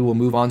 and then we will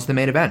move on to the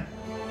main event.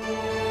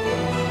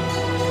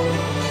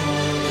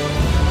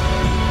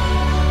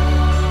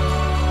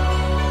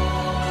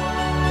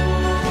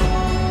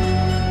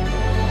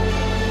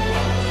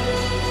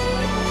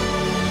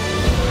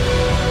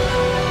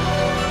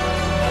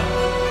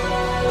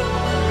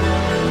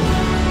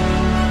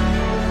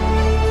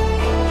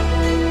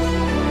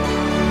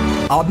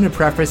 I'm going to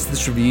preface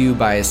this review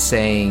by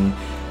saying,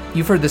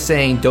 you've heard the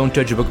saying, don't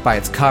judge a book by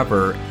its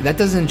cover. That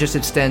doesn't just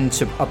extend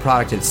to a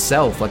product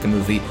itself, like a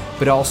movie,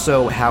 but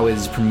also how it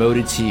is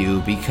promoted to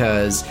you,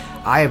 because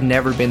I have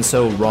never been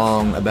so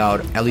wrong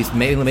about, at least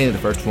mainly the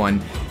first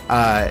one,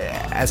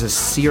 as a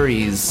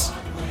series.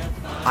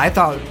 I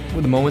thought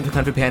the moment the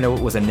Kung Fu Panda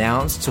was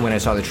announced, so when I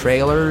saw the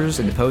trailers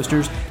and the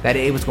posters, that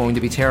it was going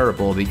to be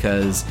terrible,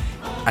 because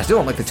I still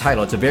don't like the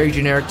title. It's a very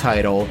generic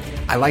title.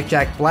 I like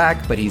Jack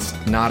Black, but he's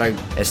not an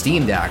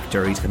esteemed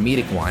actor. He's a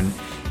comedic one.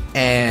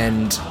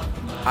 And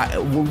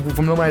from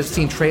the moment I've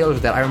seen trailers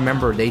of that, I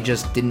remember they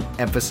just didn't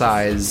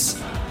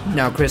emphasize...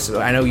 Now, Chris,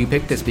 I know you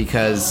picked this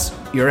because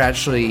you're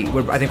actually...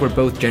 I think we're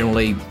both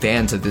generally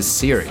fans of this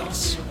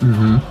series.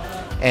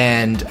 Mm-hmm.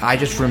 And I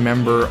just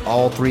remember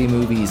all 3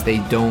 movies, they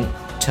don't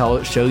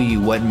show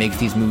you what makes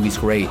these movies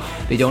great.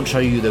 They don't show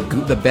you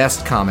the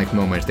best comic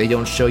moments. They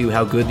don't show you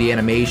how good the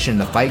animation,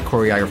 the fight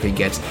choreography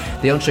gets.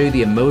 They don't show you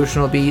the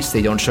emotional beats.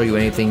 They don't show you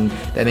anything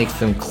that makes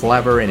them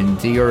clever and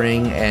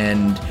endearing.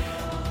 And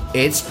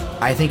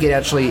I think it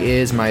actually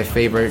is my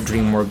favorite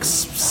DreamWorks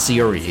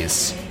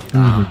series.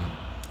 Mm-hmm.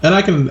 And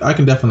I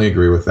can definitely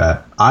agree with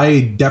that.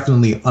 I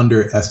definitely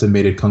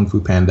underestimated Kung Fu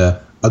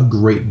Panda a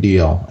great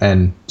deal.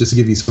 And just to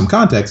give you some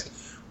context,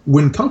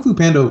 when Kung Fu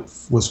Panda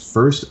was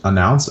first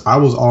announced, I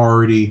was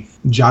already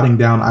jotting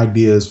down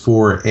ideas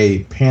for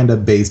a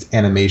panda-based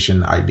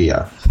animation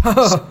idea.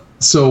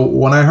 So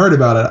when I heard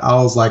about it, I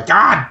was like,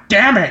 God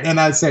damn it! And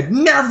I said,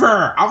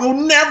 never! I will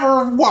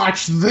never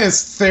watch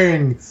this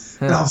thing!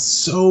 And I was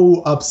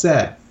so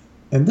upset.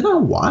 And then I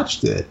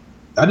watched it.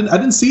 I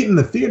didn't see it in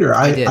the theater.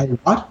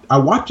 I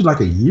watched it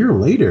like a year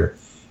later.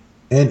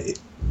 And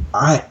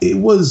it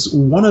was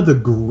one of the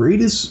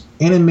greatest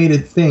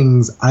animated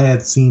things I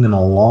had seen in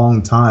a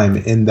long time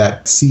in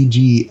that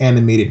CG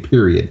animated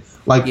period.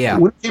 When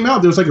it came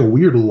out, there was like a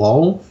weird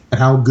lull at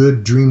how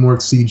good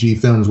DreamWorks CG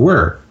films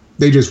were.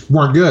 They just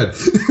weren't good.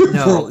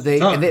 No,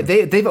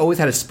 they've always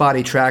had a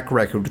spotty track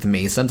record with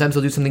me. Sometimes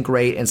they'll do something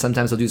great, and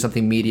sometimes they'll do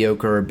something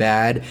mediocre or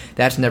bad.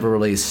 That's never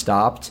really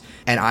stopped.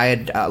 And I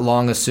had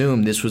long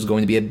assumed this was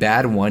going to be a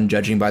bad one,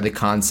 judging by the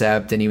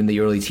concept and even the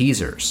early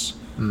teasers.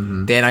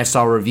 Mm-hmm. Then I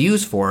saw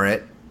reviews for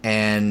it,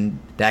 and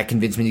that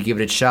convinced me to give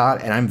it a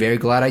shot, and I'm very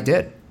glad I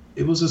did.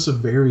 It was just a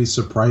very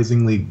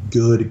surprisingly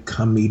good,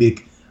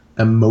 comedic,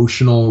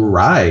 emotional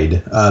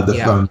ride.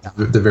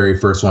 The very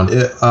first one.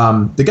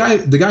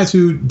 The guys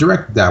who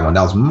directed that one,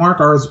 that was Mark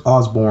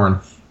Osborne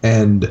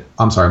and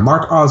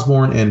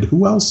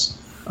who else?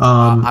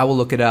 I will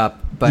look it up.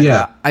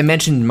 But I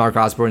mentioned Mark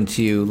Osborne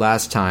to you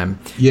last time.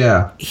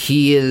 Yeah.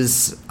 He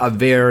is a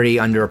very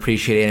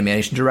underappreciated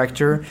animation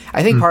director.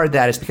 I think part of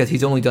that is because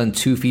he's only done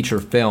 2 feature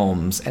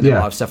films and a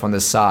lot of stuff on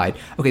the side.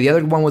 Okay, the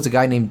other one was a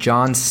guy named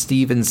John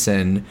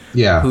Stevenson,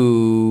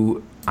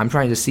 who I'm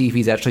trying to see if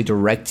he's actually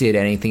directed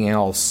anything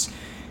else.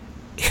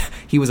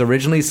 He was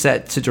originally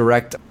set to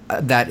direct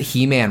that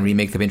He-Man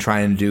remake they've been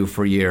trying to do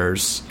for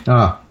years.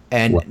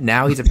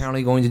 Now he's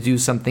apparently going to do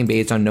something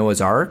based on Noah's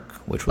Ark,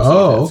 which was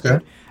okay.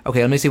 Good.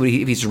 Okay, let me see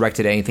if he's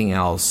directed anything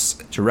else.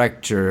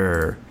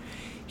 Director.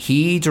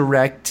 He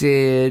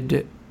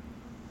directed...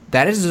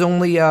 That is his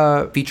only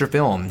feature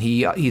film.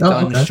 He's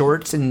done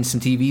shorts and some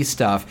TV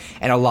stuff,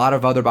 and a lot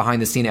of other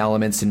behind-the-scene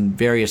elements and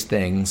various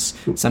things.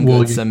 Some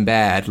good, some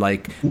bad.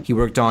 Like, he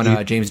worked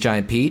on James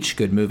Giant Peach,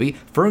 good movie.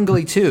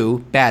 Ferngully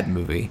 2, bad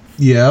movie.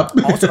 Yeah.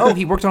 Also,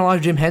 he worked on a lot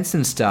of Jim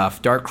Henson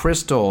stuff. Dark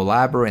Crystal,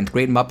 Labyrinth,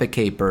 Great Muppet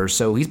Caper.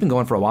 So he's been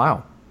going for a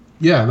while.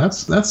 Yeah,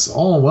 that's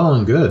all well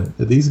and good.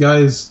 These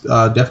guys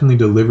definitely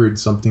delivered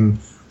something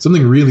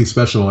really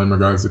special in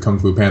regards to Kung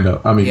Fu Panda.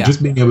 I mean,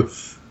 just being able...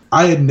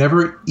 I had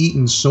never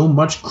eaten so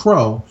much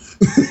crow.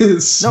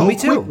 No, me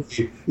too.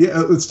 Quickly.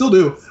 Yeah, still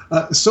do.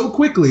 So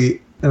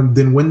quickly, and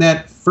then when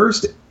that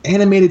first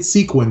animated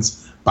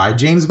sequence by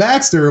James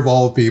Baxter of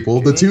all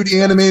people, the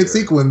 2D animated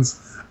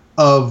sequence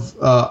of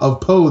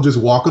Poe just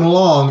walking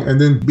along and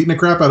then beating the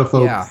crap out of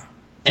folks,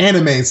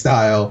 anime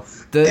style.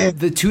 The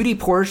 2D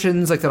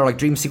portions that are like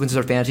dream sequences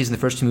or fantasies in the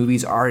first two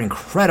movies are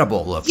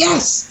incredible looking.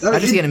 Yes, not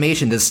just the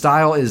animation. The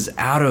style is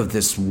out of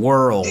this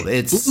world.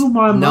 It's blew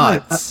my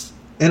nuts.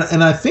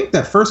 And I think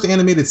that first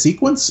animated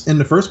sequence in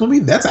the first movie,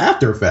 that's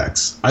After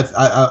Effects.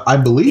 I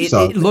believe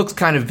so. It looks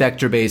kind of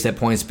vector based at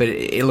points, but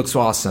it looks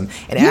awesome.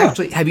 And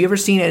actually, have you ever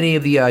seen any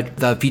of the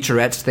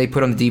featurettes they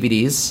put on the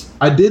DVDs?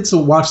 I did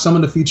watch some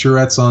of the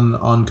featurettes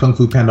on Kung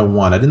Fu Panda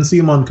 1. I didn't see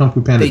them on Kung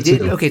Fu Panda 2. They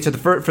did. Okay, so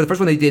for the first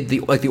one, they did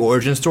the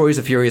origin stories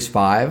of Furious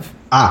 5.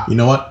 You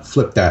know what?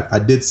 Flip that. I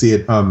did see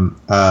it.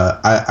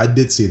 I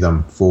did see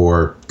them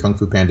for Kung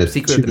Fu Panda 2.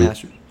 Secret of the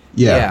Master.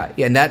 Yeah,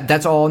 and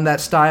that's all in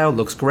that style.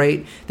 Looks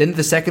great. Then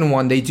the second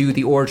one, they do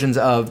the origins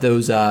of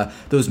those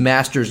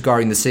masters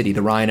guarding the city,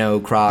 the Rhino,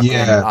 Croc,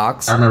 and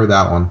Ox. I remember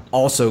that one.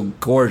 Also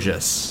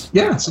gorgeous.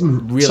 Yeah,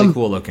 some really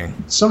cool looking.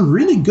 Some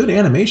really good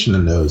animation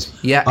in those.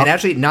 Yeah, and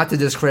actually, not to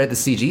discredit the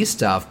CG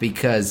stuff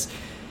because,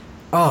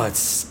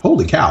 it's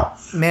holy cow,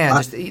 man!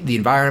 Just the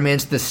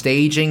environments, the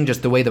staging,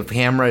 just the way the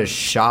camera is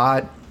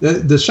shot.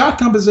 The shot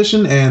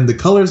composition and the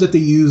colors that they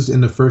used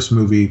in the first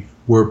movie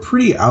were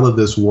pretty out of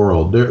this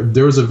world.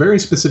 There was a very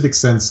specific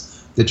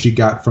sense that you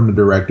got from the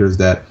directors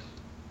that,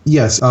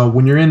 yes,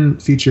 when you're in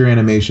feature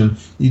animation,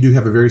 you do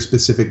have a very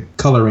specific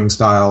coloring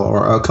style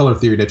or a color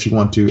theory that you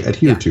want to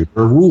adhere to,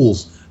 or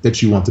rules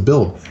that you want to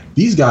build.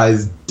 These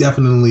guys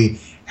definitely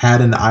had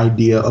an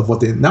idea of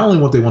not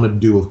only what they wanted to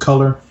do with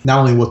color, not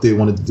only what they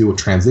wanted to do with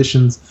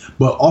transitions,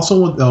 but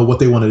also what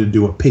they wanted to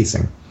do with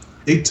pacing.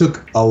 They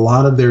took a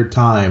lot of their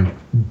time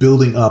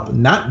building up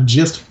not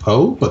just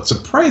Poe, but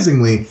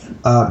surprisingly,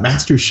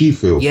 Master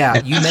Shifu. Yeah,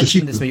 you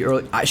mentioned this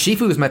earlier.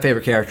 Shifu is my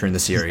favorite character in the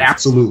series.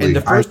 Absolutely. And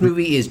the first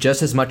movie is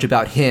just as much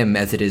about him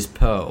as it is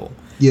Poe.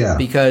 Yeah.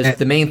 Because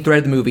the main thread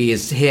of the movie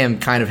is him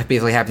kind of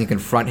basically having to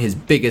confront his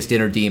biggest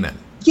inner demon.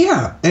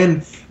 Yeah,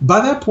 and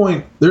by that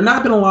point, there have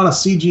not been a lot of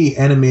CG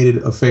animated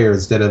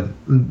affairs that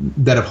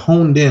have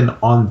honed in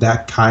on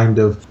that kind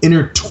of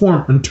inner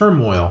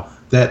turmoil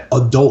that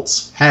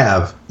adults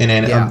have in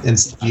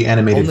CG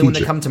animated Only feature. one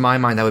that come to my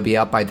mind that would be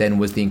out by then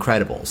was The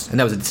Incredibles, and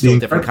that was still a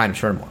different kind of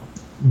turmoil.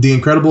 The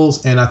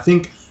Incredibles, and I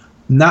think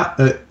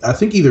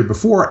either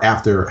before or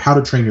after How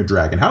to Train Your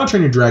Dragon. How to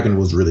Train Your Dragon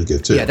was really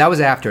good too. Yeah, that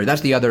was after.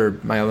 That's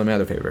my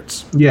other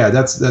favorites. Yeah,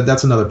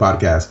 that's another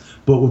podcast.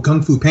 But with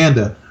Kung Fu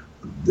Panda,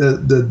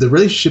 the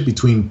relationship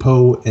between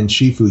Poe and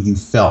Shifu you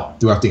felt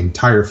throughout the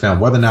entire film,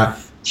 whether or not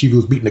Shifu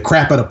was beating the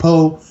crap out of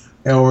Poe,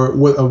 or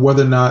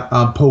whether or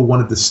not Poe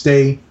wanted to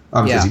stay.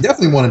 Because he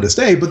definitely wanted to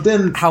stay, but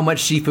then how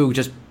much Shifu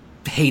just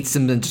hates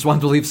him and just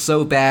wants to leave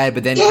so bad,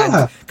 but then kind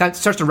of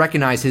starts to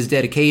recognize his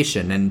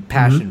dedication and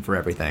passion for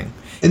everything,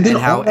 and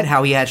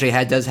how he actually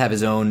does have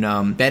his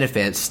own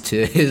benefits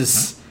to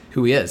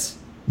who he is.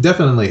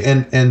 Definitely,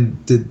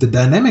 and the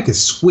dynamic is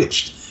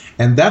switched,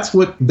 and that's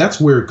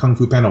where Kung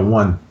Fu Panda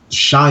 1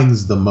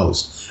 shines the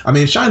most. I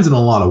mean, it shines in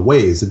a lot of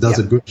ways. It does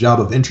a good job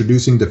of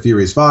introducing the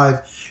Furious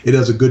 5. It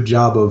does a good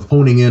job of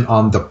honing in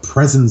on the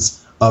presence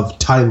of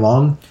Tai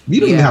Lung. You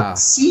don't even have to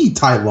see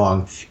Tai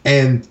Lung,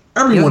 and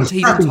everyone is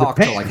crapping their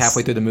pants. Like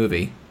halfway through the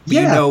movie. But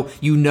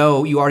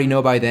you already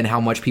know by then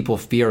how much people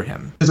fear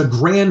him. There's a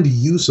grand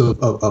use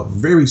of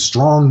very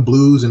strong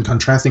blues and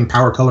contrasting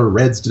power color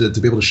reds to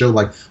be able to show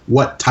like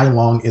what Tai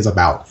Lung is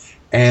about.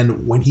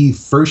 And when he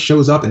first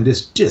shows up and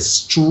just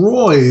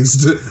destroys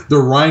the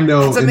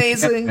Rhino, it's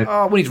amazing.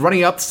 When he's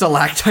running up,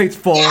 stalactites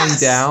falling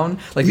down,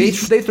 like they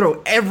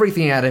throw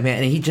everything at him,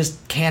 and he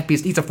just can't be.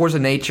 He's a force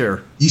of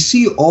nature. You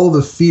see all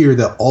the fear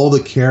that all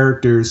the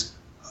characters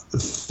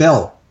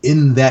felt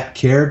in that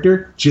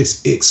character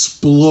just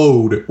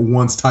explode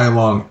once Tai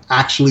Lung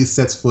actually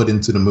sets foot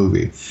into the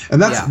movie,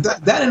 and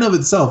that in of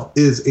itself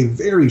is a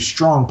very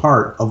strong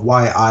part of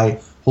why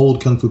I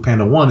hold Kung Fu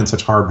Panda 1 in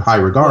such high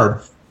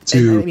regard. I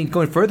mean,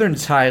 going further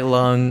into Tai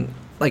Lung,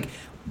 like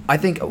I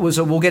think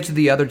so we'll get to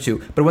the other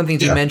two, but one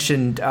thing you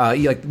mentioned,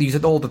 like you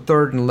said, the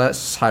third and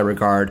less high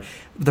regard.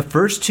 The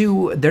first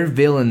two, their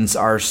villains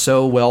are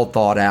so well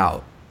thought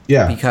out.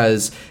 Yeah,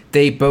 because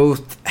they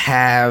both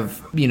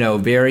have,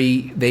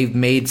 they've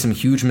made some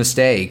huge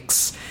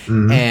mistakes,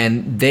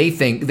 and they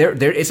think they're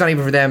it's not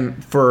even for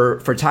them.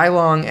 For Tai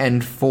Lung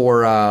and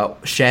for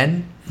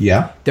Shen.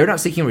 Yeah, they're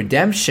not seeking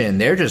redemption.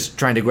 They're just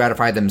trying to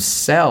gratify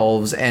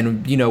themselves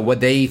and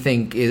what they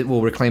think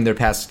will reclaim their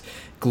past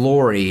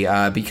glory.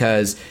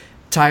 Because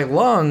Tai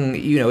Lung,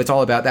 it's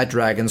all about that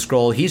dragon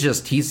scroll. He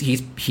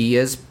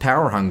is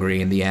power hungry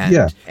in the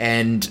end,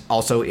 and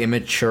also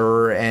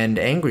immature and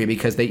angry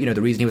because the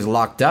reason he was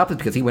locked up is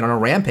because he went on a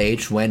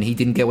rampage when he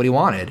didn't get what he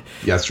wanted.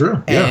 Yeah, that's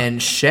true.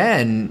 And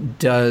Shen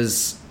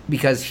does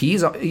because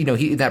he's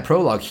in that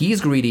prologue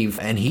he's greedy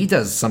and he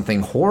does something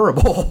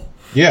horrible.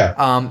 Yeah.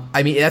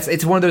 I mean,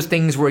 it's one of those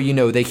things where,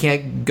 they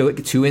can't go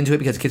too into it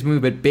because it's a kid's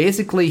movie, but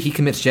basically he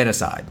commits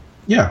genocide.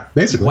 Yeah,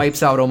 basically.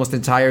 Wipes out almost an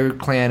entire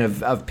clan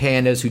of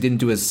pandas who didn't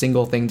do a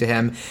single thing to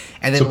him.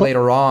 And then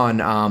later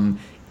on,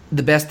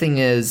 the best thing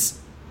is,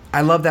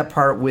 I love that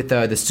part with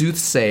the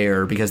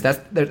soothsayer, because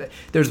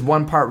there's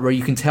one part where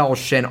you can tell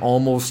Shen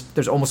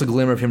there's almost a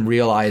glimmer of him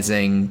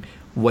realizing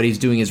what he's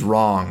doing is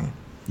wrong.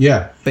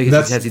 Yeah.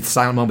 Because he has this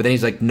silent moment, but then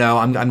he's like, no,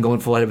 I'm going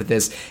full ahead with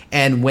this.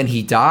 And when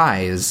he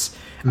dies,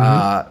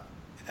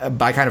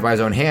 by his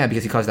own hand,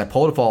 because he caused that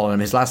pole to fall on him,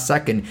 his last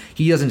second,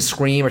 he doesn't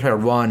scream or try to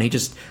run. He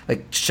just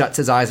shuts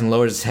his eyes and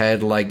lowers his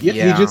head,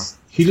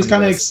 he just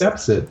kind of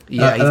accepts it.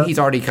 Yeah, he's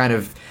already kind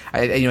of,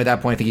 at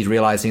that point, I think he's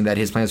realizing that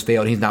his plans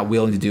failed. He's not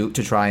willing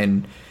to try,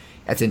 and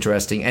that's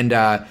interesting. And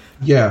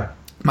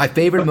my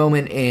favorite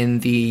moment in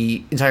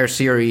the entire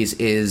series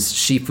is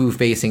Shifu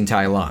facing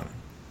Tai Lung.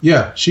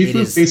 Yeah,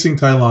 Shifu facing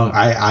Tai Lung.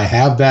 I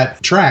have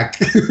that track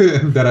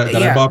that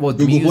I bought from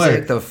Google Play.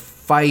 The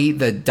fight,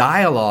 the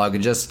dialogue,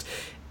 and just,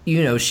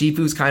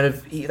 Shifu's kind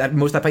of,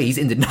 most of that fight, he's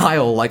in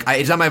denial.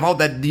 It's not my fault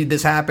that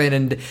this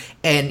happened,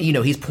 and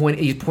he's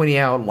pointing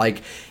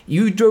out,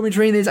 you drove me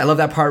train this. I love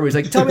that part where he's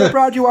like, tell me how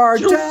proud you are.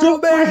 Tell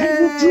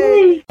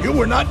me. You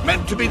were not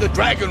meant to be the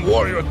Dragon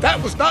Warrior. That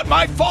was not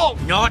my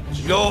fault. Not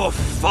your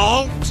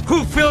fault?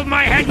 Who filled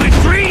my head with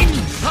dreams?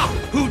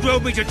 Who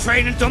drove me to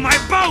train until my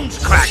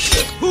bones cracked?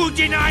 Who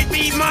denied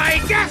me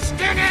my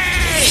destiny?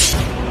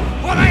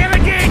 What I ever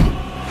did,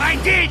 I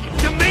did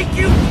to make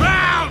you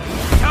proud.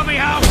 Tell me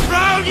how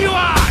proud you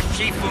are,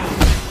 Shifu.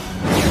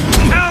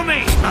 Tell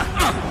me.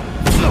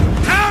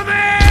 Tell me.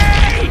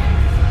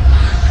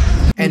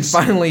 And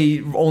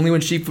finally, only when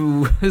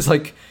Shifu is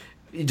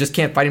he just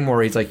can't fight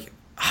anymore, he's like,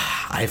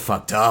 I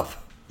fucked up.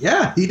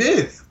 Yeah, he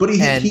did. But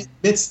he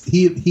admits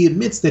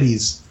that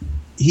he's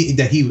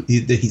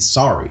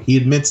sorry. He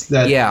admits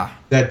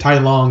that Tai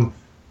Lung,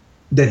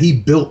 that he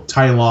built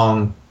Tai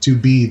Lung to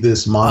be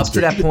this monster.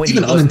 Up to that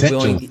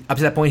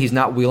point, he's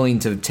not willing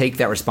to take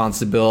that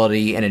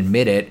responsibility and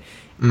admit it.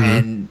 Mm-hmm.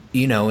 And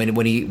and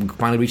when he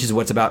finally reaches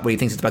what he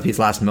thinks it's about to be his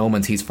last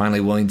moments, he's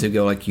finally willing to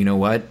go you know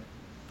what,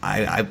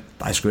 I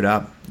screwed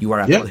up. You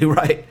are absolutely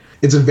right.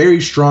 It's a very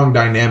strong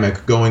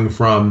dynamic going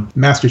from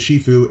Master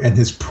Shifu and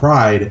his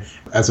pride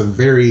as a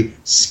very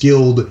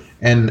skilled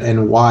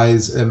and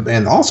wise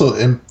and also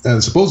and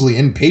supposedly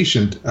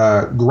impatient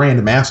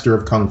Grand Master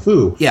of Kung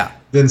Fu. Yeah.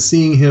 Then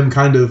seeing him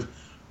kind of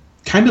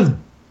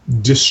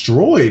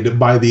destroyed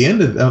by the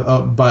end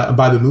of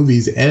by the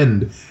movie's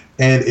end,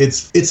 and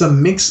it's a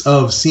mix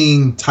of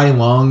seeing Tai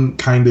Lung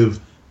kind of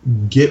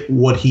get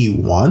what he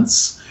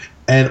wants,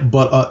 and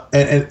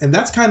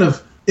that's kind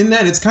of in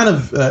that it's kind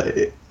of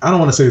I don't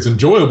want to say it's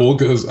enjoyable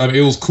because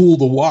it was cool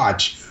to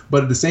watch,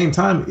 but at the same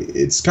time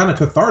it's kind of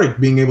cathartic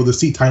being able to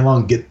see Tai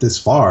Lung get this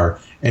far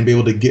and be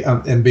able to get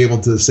and be able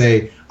to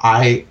say,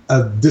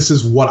 this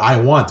is what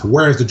I want.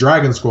 Where's the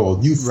Dragon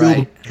Scroll? You filled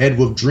my head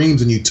with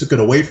dreams and you took it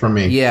away from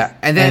me. Yeah,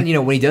 and then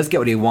when he does get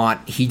what he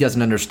wants, he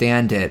doesn't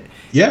understand it.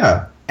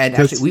 Yeah, and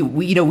actually,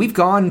 we've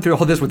gone through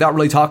all this without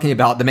really talking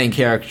about the main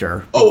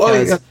character.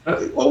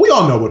 Well, we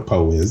all know what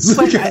Poe is.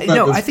 But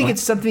I think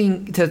it's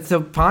something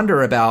to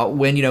ponder about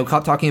when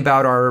talking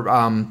about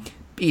our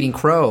eating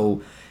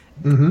crow.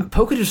 Mm-hmm.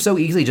 Poe could just so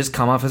easily just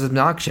come off as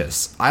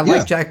obnoxious. I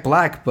like Jack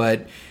Black,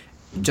 but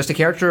just a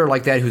character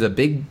like that who's a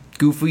big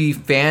goofy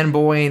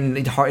fanboy and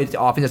it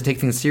often doesn't take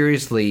things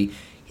seriously.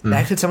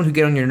 Actually, someone who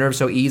get on your nerves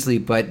so easily,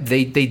 but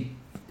they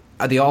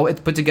all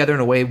it's put together in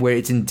a way where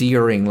it's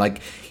endearing.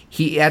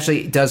 He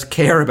actually does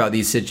care about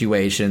these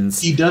situations.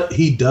 He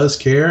does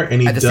care,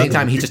 and at the same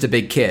time, he's just a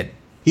big kid.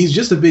 He's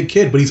just a big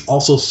kid, but he's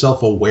also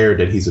self-aware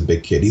that he's a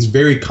big kid. He's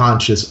very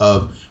conscious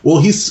of. Well,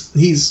 he's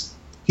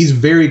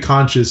very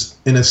conscious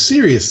in a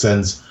serious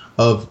sense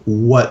of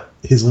what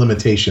his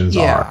limitations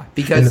are.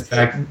 Because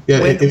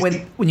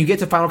when you get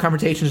to final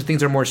confrontations,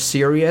 things are more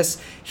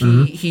serious.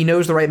 He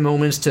knows the right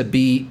moments to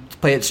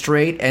play it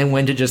straight and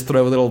when to just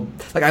throw a little.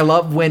 I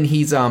love when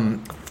he's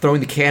throwing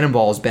the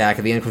cannonballs back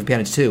at the end of Kung Fu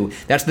Panda 2.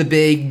 That's the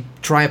big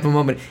triumphant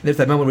moment. And there's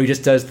that moment where he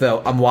just does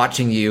the "I'm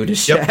watching you" to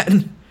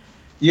Shen.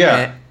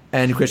 Yeah.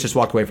 And Chris just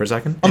walked away for a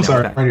second. I'm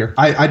sorry, right here.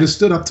 I just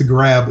stood up to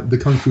grab the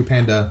Kung Fu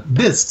Panda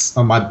discs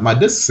on my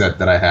disc set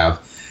that I have,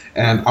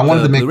 and I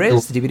wanted to make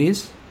Blu-rays, the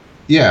DVDs.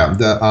 Yeah,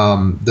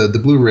 the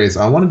Blu-rays.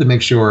 I wanted to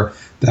make sure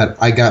that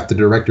I got the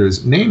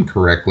director's name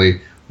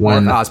correctly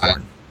when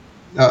Osborne.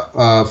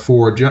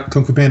 For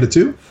Kung Fu Panda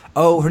 2.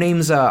 Oh, her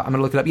name's I'm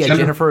gonna look it up. Yeah,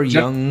 Jennifer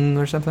Young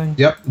or something.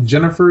 Yep,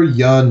 Jennifer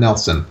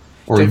Nelson.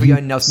 Jennifer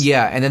Young Nelson.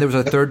 Yeah, and then there was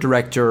a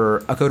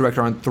co-director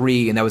on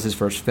 3, and that was his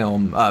first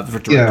film,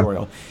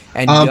 directorial.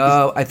 And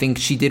I think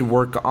she did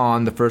work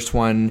on the first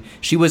one.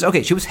 She was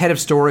head of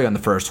story on the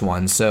first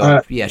one. So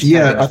I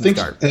think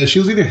she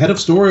was either head of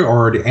story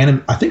or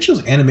I think she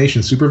was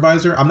animation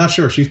supervisor. I'm not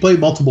sure. She's played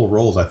multiple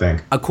roles, I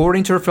think.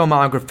 According to her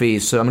filmography,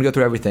 so I'm gonna go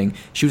through everything.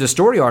 She was a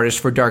story artist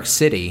for Dark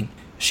City.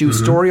 She was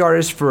story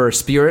artist for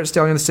Spirit,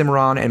 Stallion of the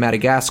Cimarron, and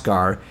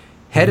Madagascar.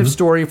 Head of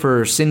story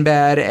for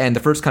Sinbad and the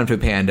first Kung Fu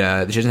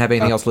Panda. She doesn't have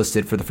anything else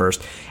listed for the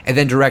first. And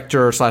then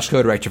director /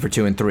 co-director for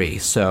 2 and 3.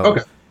 So,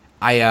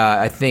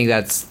 I think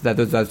that's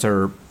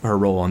her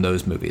role in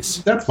those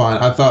movies. That's fine.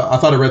 I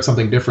thought I read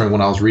something different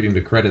when I was reading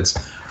the credits,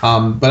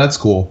 but that's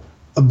cool.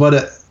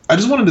 But I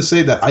just wanted to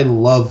say that I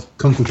love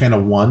Kung Fu Panda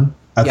 1.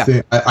 I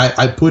think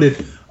I put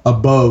it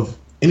above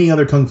any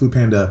other Kung Fu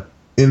Panda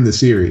in the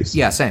series.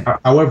 Yeah, same.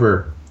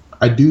 However,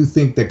 I do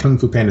think that Kung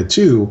Fu Panda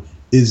 2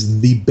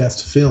 is the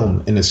best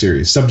film in the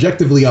series.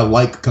 Subjectively, I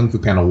like Kung Fu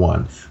Panda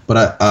 1,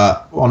 but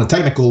on a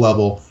technical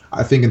level,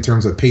 I think in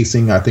terms of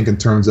pacing, I think in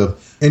terms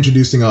of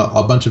introducing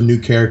a bunch of new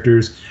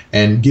characters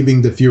and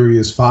giving the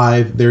Furious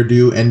Five their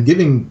due and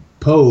giving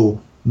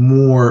Poe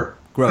more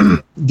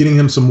growth, getting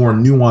him some more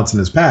nuance in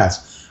his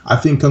past, I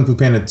think Kung Fu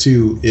Panda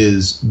 2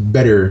 is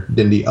better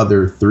than the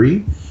other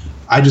three.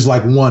 I just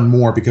like 1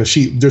 more because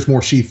there's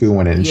more Shifu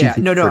in it. And yeah,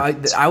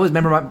 Shifu I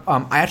remember.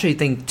 I actually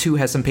think 2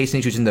 has some pacing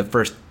issues in the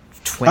first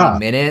 20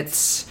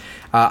 minutes,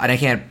 and I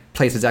can't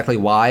place exactly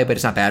why, but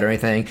it's not bad or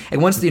anything.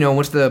 And once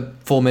the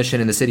full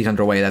mission in the city's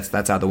underway,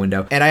 that's out the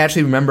window. And I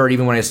actually remember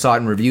even when I saw it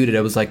and reviewed it,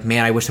 I was like,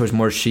 man, I wish there was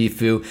more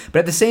Shifu. But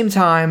at the same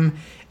time,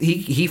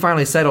 he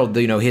finally settled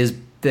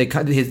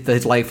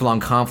his lifelong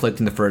conflict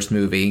in the first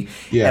movie.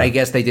 Yeah. And I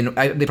guess they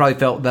probably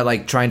felt that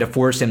like trying to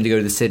force him to go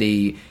to the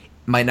city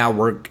might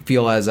not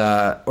feel as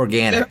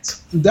organic.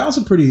 That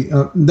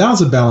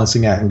was a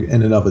balancing act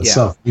in and of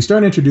itself. You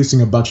start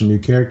introducing a bunch of new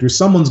characters,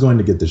 someone's going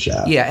to get the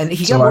shaft. Yeah, and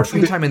he got more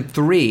screen time in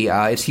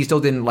 3. He still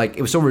didn't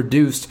it was still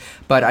reduced,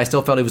 but I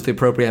still felt it was the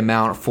appropriate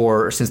amount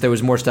since there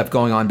was more stuff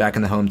going on back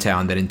in the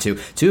hometown than in 2.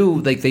 2,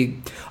 we got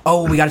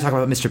to talk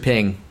about Mr.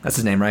 Ping. That's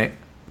his name, right?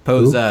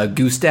 Poe's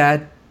Goose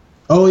Dad.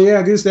 Oh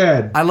yeah, Goose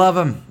Dad. I love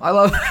him. I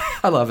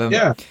love him.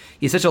 Yeah,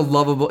 he's such a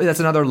lovable. That's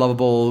another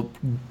lovable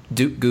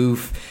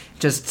goof.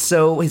 Just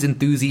so his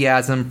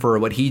enthusiasm for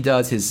what he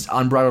does, his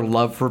unbridled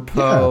love for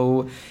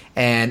Poe,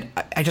 and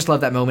I just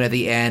love that moment at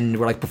the end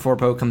where, like, before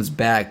Poe comes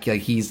back, like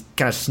he's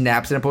kind of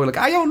snaps at Poe, like,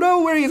 I don't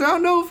know where he is. I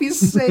don't know if he's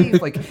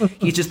safe. Like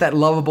he's just that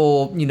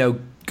lovable,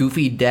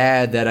 goofy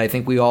dad that I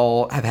think we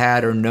all have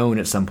had or known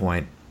at some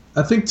point.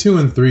 I think 2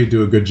 and 3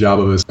 do a good job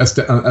of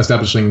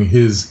establishing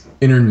his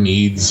inner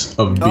needs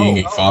of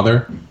being a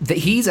father.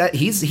 He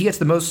gets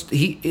the most.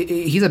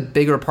 He's a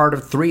bigger part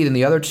of 3 than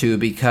the other 2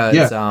 because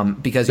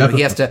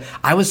he has to.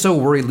 I was so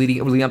worried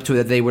leading up to it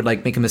that they would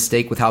like make a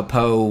mistake with how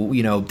Poe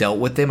dealt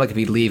with him. Like if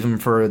he'd leave him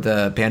for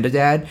the Panda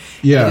Dad.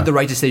 Yeah, he did the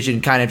right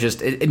decision. Kind of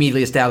just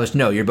immediately established.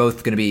 No, you're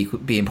both going to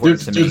be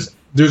important to me.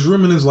 There's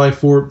room in his life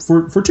for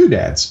 2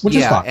 dads, which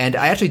is fine. And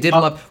I actually did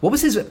love. What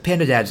was his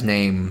Panda Dad's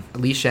name?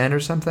 Li Shen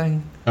or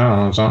something? I don't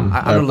know, something.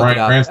 I'm gonna look it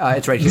up.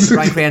 It's right here.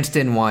 Bryan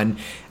Cranston won.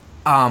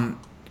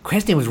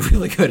 Cranston was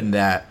really good in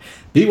that.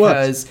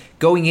 Because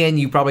going in,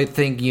 you probably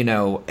think,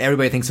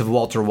 everybody thinks of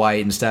Walter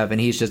White and stuff,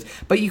 and he's just,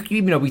 but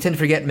we tend to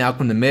forget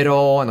Malcolm in the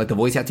Middle and like the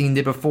voice acting he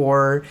did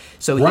before.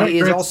 So he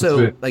is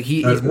also like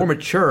he's more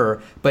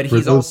mature, but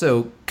he's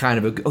also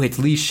kind of it's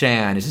Li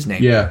Shan is his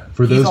name. Yeah,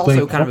 he's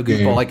also kind of a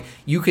goofball. Like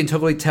you can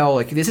totally tell,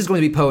 like this is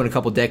going to be Poe in a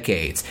couple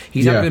decades.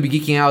 He's not going to be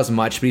geeking out as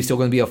much, but he's still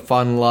going to be a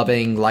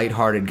fun-loving,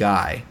 lighthearted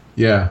guy.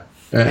 Yeah.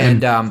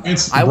 Bryan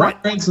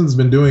Cranston's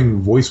been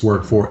doing voice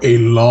work for a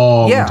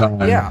long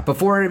time. Yeah,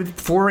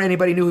 before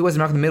anybody knew he was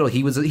Malcolm in the Middle,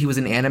 he was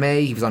in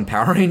anime. He was on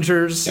Power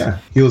Rangers. Yeah,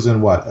 he was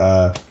in what?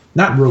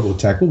 Not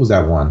Robotech. What was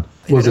that one?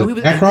 Was it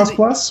Macross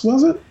Plus?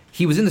 Was it?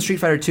 He was in the Street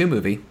Fighter 2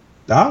 movie.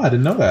 I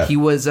didn't know that. He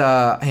was. Hang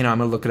on, I'm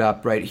gonna look it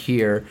up right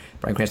here.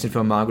 Bryan Cranston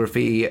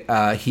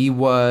filmography. He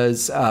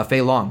was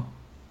Fei Long.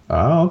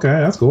 Oh, okay,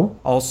 that's cool.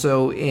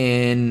 Also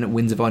in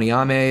Winds of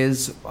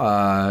Oniames.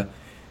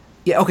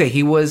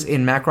 He was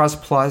in Macross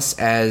Plus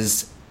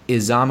as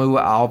Izamu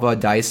Alva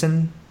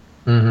Dyson.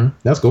 Mm-hmm.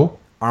 That's cool.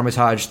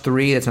 Armitage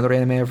 3, that's another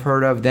anime I've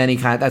heard of. Then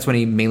that's when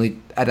he mainly,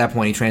 at that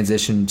point, he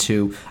transitioned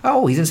to,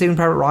 he's in Saving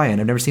Private Ryan.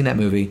 I've never seen that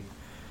movie.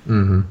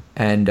 Mm-hmm.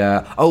 And,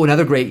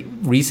 another great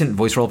recent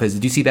voice role of his.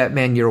 Did you see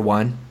Batman Year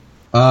One?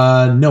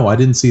 No, I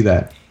didn't see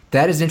that.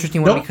 That is an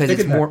interesting one because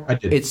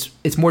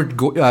it's more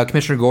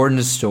Commissioner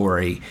Gordon's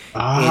story.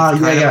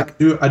 I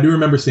do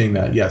remember seeing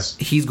that, yes.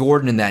 He's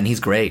Gordon in that, and he's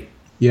great.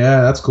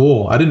 Yeah, that's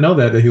cool. I didn't know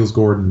that he was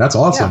Gordon. That's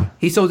awesome. Yeah.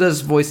 He still does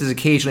voices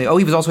occasionally.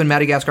 He was also in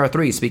Madagascar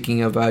 3,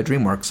 speaking of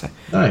DreamWorks.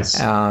 Nice.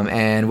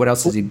 And what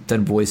else has he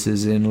done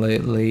voices in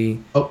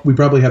lately? We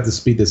probably have to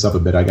speed this up a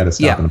bit. I got to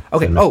stop. Yeah.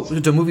 Okay.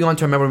 So moving on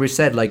to, remember we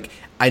said, like,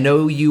 I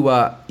know you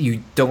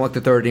don't like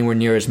the third anywhere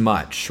near as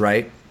much,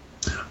 right?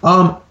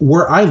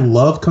 Where I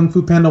love Kung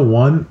Fu Panda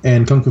 1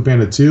 and Kung Fu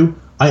Panda 2,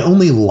 I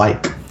only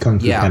like Kung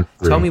Fu Panda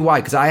 3. Tell me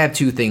why, because I have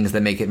 2 things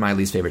that make it my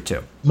least favorite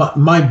too.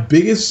 My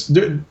biggest...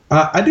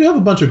 I do have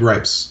a bunch of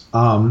gripes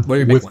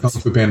with Kung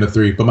Fu Panda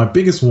 3, but my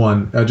biggest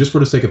one, just for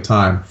the sake of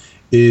time,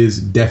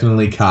 is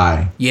definitely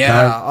Kai.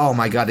 Yeah, Kai, oh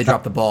my god, they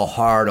dropped the ball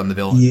hard on the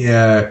villain.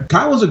 Yeah,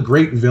 Kai was a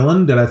great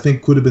villain that I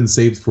think could have been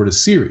saved for the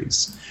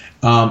series.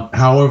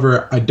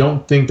 However, I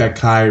don't think that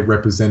Kai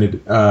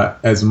represented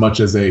as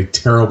much as a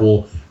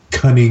terrible,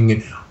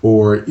 cunning,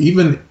 or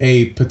even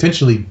a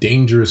potentially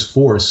dangerous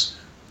force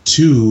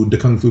to the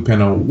Kung Fu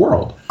Panda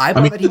world. I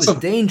thought that he was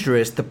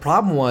dangerous. The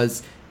problem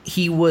was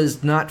he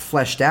was not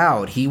fleshed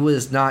out. He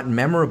was not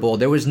memorable.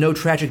 There was no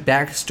tragic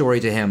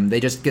backstory to him. They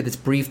just get this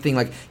brief thing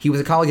like he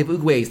was a colleague of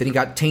Oogway's, then he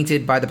got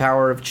tainted by the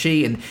power of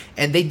Chi,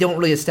 and they don't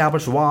really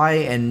establish why.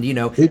 And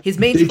his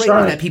main trait is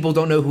that people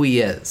don't know who he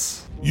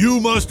is.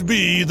 You must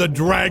be the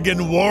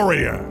Dragon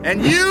Warrior.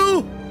 And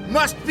you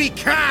must be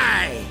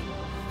Kai,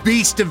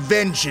 Beast of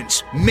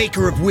Vengeance,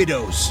 Maker of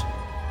Widows.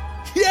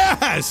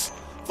 Yes!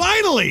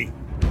 Finally!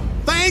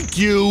 Thank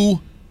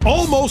you!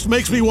 Almost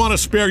makes me want to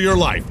spare your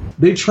life.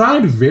 They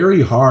tried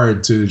very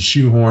hard to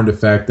shoehorn the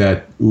fact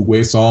that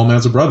Oogway saw him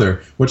as a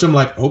brother, which I'm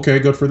like, okay,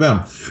 good for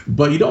them.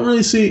 But you don't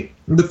really see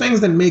the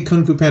things that made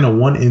Kung Fu Panda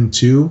 1 and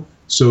 2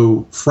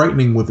 so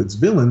frightening with its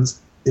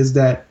villains is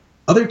that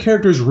other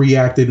characters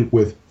reacted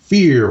with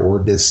fear or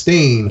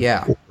disdain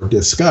or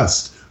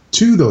disgust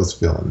to those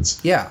villains.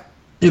 Yeah.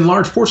 In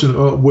large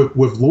portion,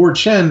 with Lord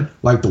Shen,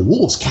 like the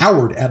wolves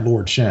cowered at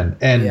Lord Shen,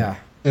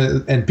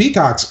 and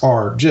peacocks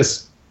are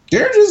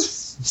they're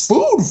just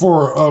food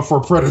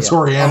for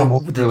predatory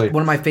animals. Really.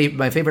 One of my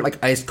favorite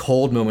like ice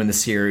cold moment in the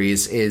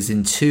series is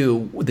in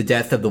 2, the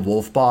death of the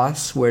wolf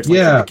boss, where it's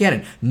like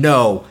cannon,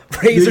 no,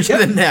 razor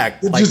to the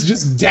neck,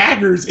 just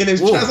daggers in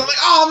his chest. I'm like,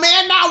 oh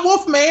man, not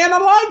Wolf Man, I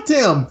liked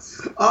him.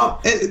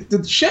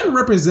 And Shen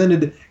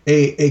represented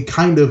a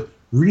kind of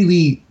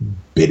really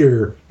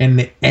bitter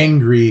and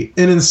angry,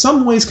 and in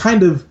some ways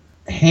kind of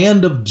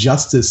hand of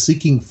justice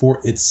seeking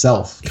for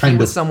itself. He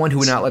was someone who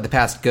would not let the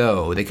past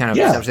go. They kind of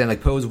understand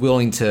like Poe's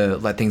willing to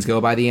let things go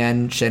by the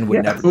end. Shen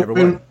would never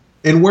would.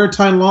 And where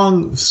Tai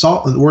Long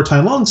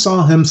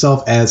saw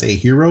himself as a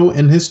hero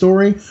in his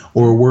story,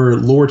 or where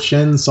Lord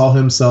Shen saw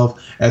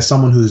himself as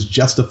someone who's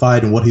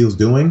justified in what he was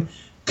doing,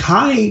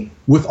 Kai,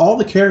 with all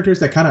the characters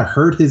that kind of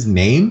heard his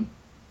name,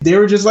 they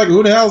were just like,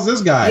 who the hell is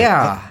this guy?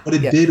 Yeah. And what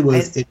it did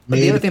was it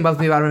made... The other thing about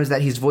him is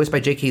that he's voiced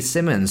by J.K.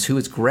 Simmons, who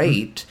is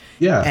great.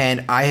 Yeah.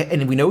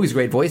 And we know he's a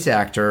great voice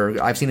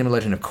actor. I've seen him in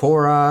Legend of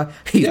Korra.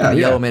 He's been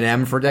Yellow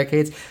M for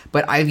decades.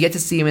 But I've yet to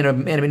see him in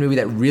an animated movie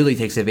that really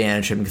takes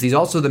advantage of him, because he's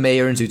also the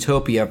mayor in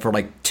Zootopia for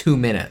like 2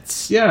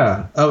 minutes.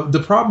 Yeah.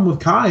 The problem with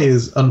Kai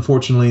is,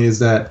 unfortunately, is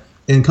that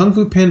in Kung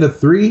Fu Panda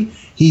 3,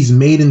 he's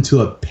made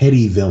into a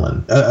petty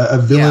villain, a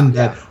villain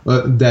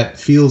that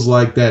feels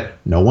like that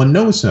no one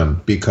knows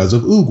him because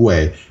of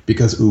Oogway,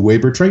 because Oogway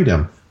betrayed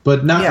him.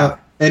 But not,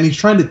 and he's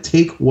trying to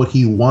take what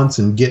he wants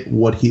and get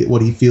what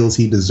he feels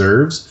he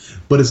deserves.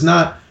 But it's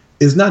not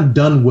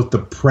done with the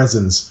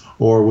presence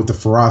or with the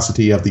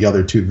ferocity of the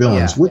other two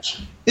villains, which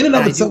in and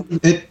of itself,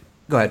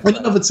 Go ahead. In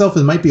and of itself,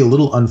 it might be a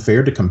little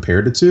unfair to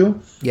compare the two.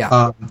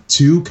 Yeah.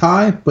 To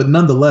Kai, but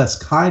nonetheless,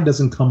 Kai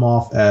doesn't come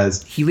off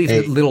as he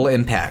leaves little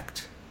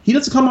impact. He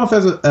doesn't come off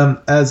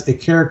as a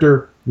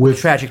character with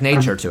tragic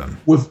nature to him.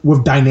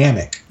 With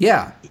dynamic.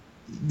 Yeah.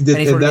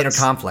 Any sort of inner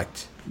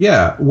conflict.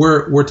 Yeah,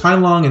 where Tai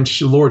Long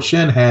and Lord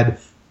Shen had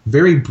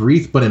very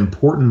brief but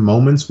important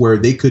moments where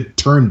they could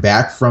turn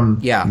back from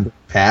the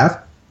path.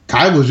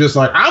 Kai was just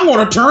like, I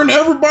want to turn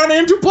everybody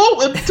into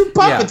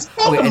puppets.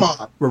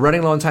 We're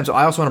running low on time, so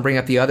I also want to bring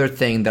up the other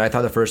thing that I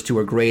thought the first two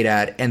were great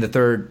at, and the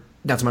third,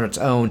 not so much on its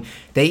own.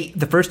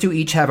 The first two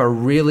each have a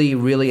really,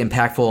 really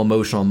impactful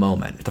emotional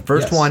moment. The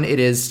first one, it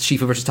is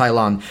Shifu versus Tai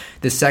Long.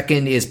 The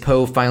second is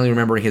Po finally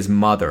remembering his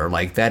mother.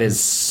 Like, that is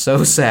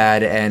so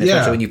sad, and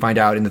especially when you find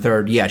out in the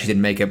third, she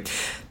didn't make it.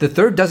 The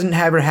third doesn't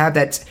ever have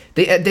that.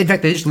 In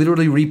fact, they just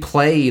literally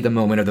replay the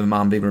moment of the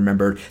mom being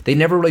remembered. They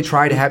never really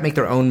try to make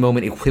their own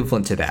moment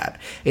equivalent to that.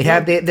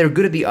 They're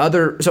good at the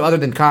other, so other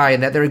than Kai,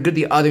 and that they're good at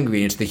the other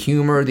ingredients: the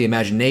humor, the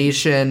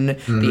imagination,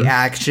 the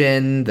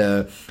action,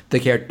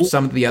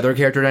 some of the other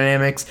character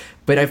dynamics.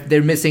 But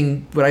they're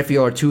missing what I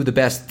feel are two of the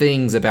best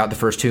things about the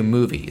first two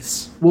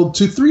movies. Well,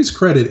 to 3's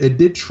credit, it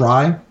did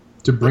try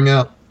to bring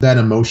out that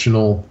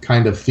emotional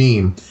kind of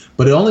theme,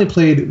 but it only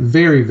played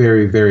very,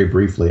 very, very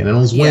briefly. And it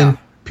was when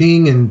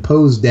Ping and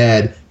Po's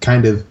dad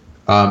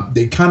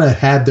they kind of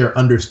had their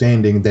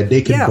understanding that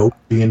they could both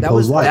be in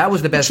Po's life. That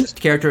was the best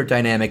character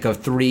dynamic of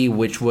 3,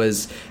 which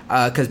was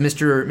because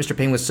Mr.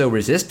 Ping was so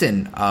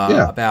resistant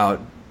about,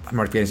 I'm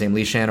not forgetting his name,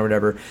 Li Shan or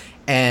whatever.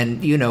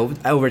 And,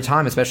 over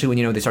time, especially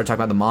when, they start talking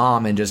about the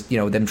mom and just,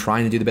 them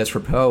trying to do the best for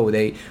Po,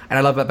 and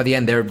I love that by the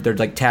end, they're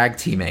like tag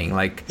teaming,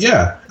 like,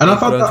 and I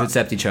thought to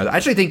accept each other. I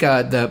actually think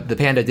the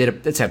panda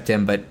did accept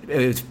him, but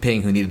it was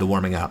Ping who needed the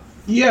warming up.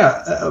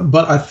 Yeah,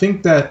 but I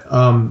think that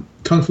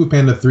Kung Fu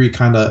Panda 3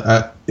 kind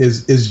of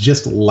is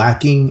just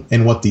lacking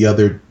in what the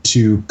other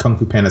two Kung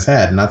Fu Pandas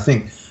had, and I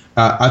think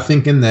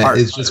in that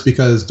it's just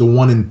because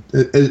 1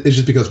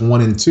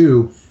 and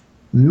 2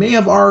 may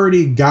have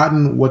already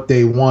gotten what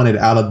they wanted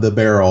out of the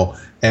barrel,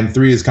 and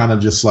 3 is kind of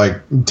just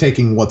like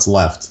taking what's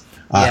left.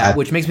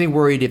 Which makes me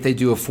worried if they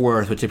do a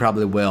 4th, which they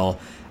probably will.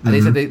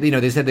 They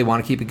said they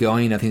want to keep it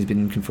going. Nothing's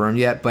been confirmed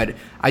yet, but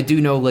I do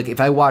know, like,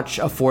 if I watch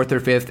a 4th or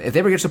 5th, if they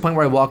ever get to the point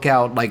where I walk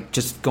out like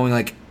just going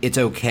like it's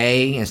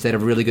okay instead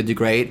of really good to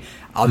great,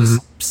 I'll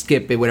just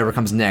skip it. Whatever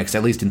comes next,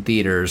 at least in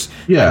theaters.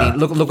 Yeah. I mean,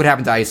 look what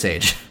happened to Ice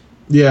Age.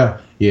 Yeah.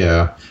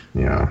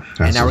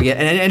 And now we're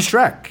getting and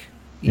Shrek.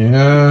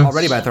 Yeah.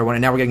 Already by the third one,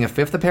 and now we're getting a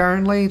fifth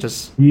apparently.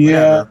 Just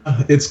yeah,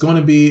 whatever. it's going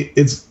to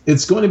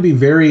be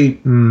very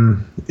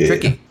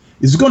tricky.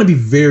 It's going to be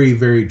very,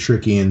 very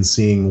tricky in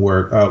seeing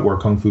where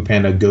Kung Fu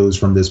Panda goes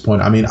from this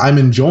point. I mean, I'm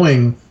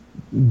enjoying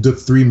the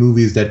 3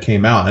 movies that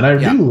came out, and I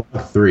do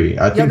like 3.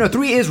 I think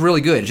 3 is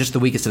really good. It's just the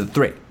weakest of the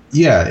 3.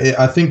 Yeah,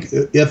 I think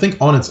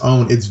on its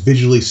own, it's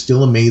visually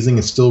still amazing.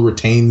 It still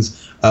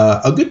retains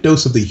a good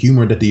dose of the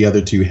humor that the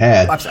other 2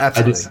 had.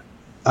 Absolutely.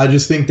 I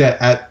just think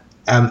that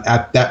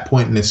at that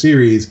point in the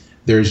series,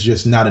 there's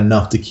just not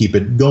enough to keep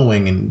it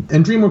going, and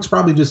DreamWorks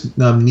probably just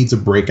needs a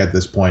break at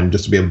this point,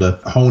 just to be able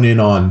to hone in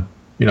on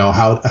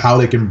how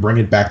they can bring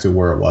it back to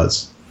where it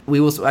was.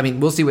 We'll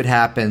see what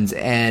happens,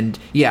 and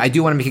I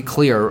do want to make it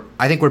clear.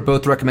 I think we're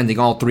both recommending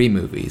all 3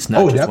 movies,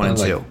 not just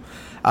definitely. 1 and 2.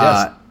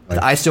 Yes.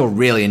 I still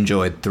really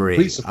enjoyed 3.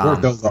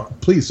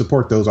 Please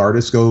support those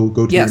artists. Go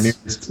to your Yes.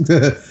 nearest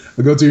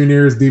go to your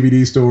nearest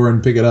DVD store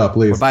and pick it up,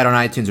 please. Or buy it on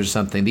iTunes or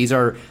something. These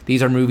are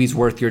movies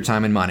worth your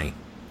time and money.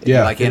 If you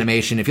like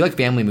animation, if you like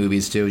family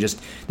movies too, just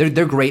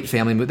they're great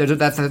family movies.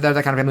 That's that kind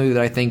of family movie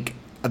that I think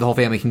the whole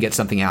family can get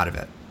something out of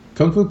it.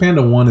 Kung Fu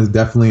Panda 1 is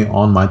definitely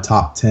on my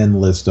top 10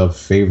 list of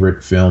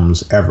favorite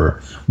films ever.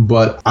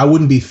 But I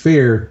wouldn't be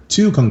fair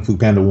to Kung Fu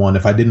Panda 1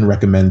 if I didn't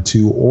recommend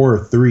 2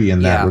 or 3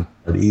 in that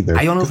regard either.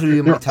 I don't know if it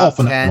would be my top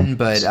 10,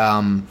 but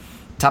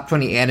top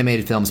 20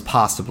 animated films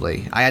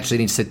possibly. I actually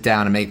need to sit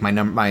down and make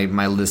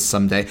my list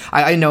someday.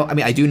 I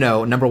do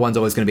know number 1's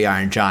always going to be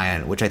Iron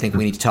Giant, which I think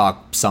we need to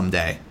talk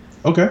someday.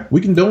 Okay,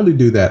 we can totally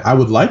do that. I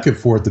would like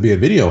for it to be a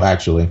video,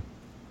 actually.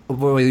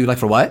 What would you like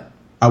for what?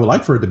 I would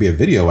like for it to be a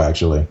video,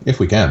 actually, if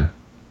we can.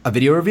 A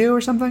video review or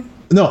something?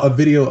 No, a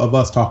video of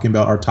us talking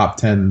about our top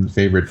 10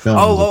 favorite films.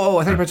 Oh,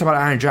 I think we're talking about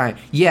Iron Giant.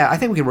 Yeah, I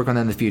think we could work on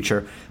that in the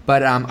future.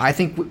 But I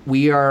think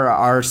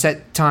our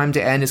set time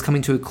to end is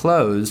coming to a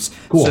close.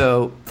 Cool.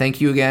 So thank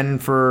you again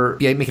for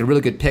making a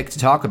really good pick to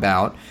talk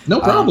about.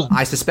 No problem.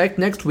 I suspect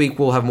next week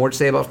we'll have more to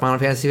say about Final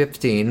Fantasy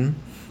 15.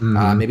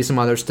 Maybe some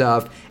other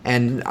stuff,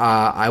 and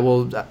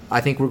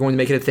I think we're going to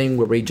make it a thing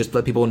where we just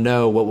let people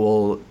know what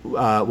will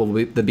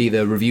be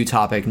the review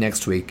topic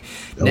next week.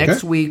 Okay.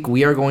 Next week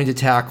we are going to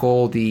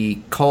tackle the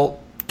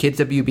cult Kids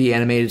WB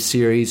animated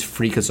series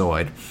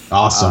Freakazoid.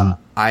 Awesome!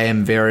 I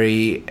am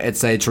very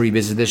excited to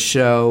revisit this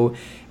show.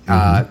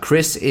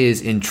 Chris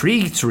is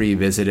intrigued to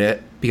revisit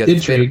it because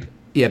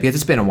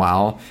it's been a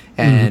while,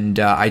 and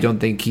I don't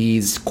think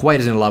he's quite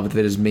as in love with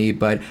it as me,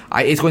 but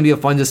it's going to be a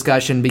fun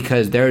discussion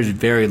because there's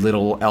very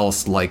little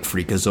else like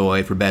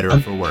Freakazoid, for better or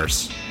for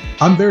worse.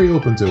 I'm very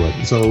open to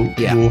it, so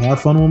we'll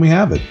have fun when we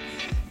have it.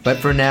 But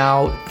for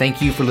now,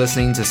 thank you for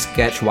listening to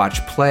Sketch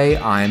Watch Play.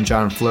 I'm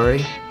John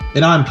Fleury.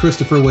 And I'm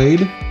Christopher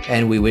Wade.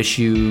 And we wish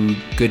you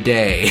good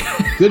day.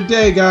 Good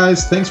day,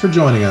 guys. Thanks for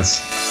joining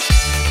us.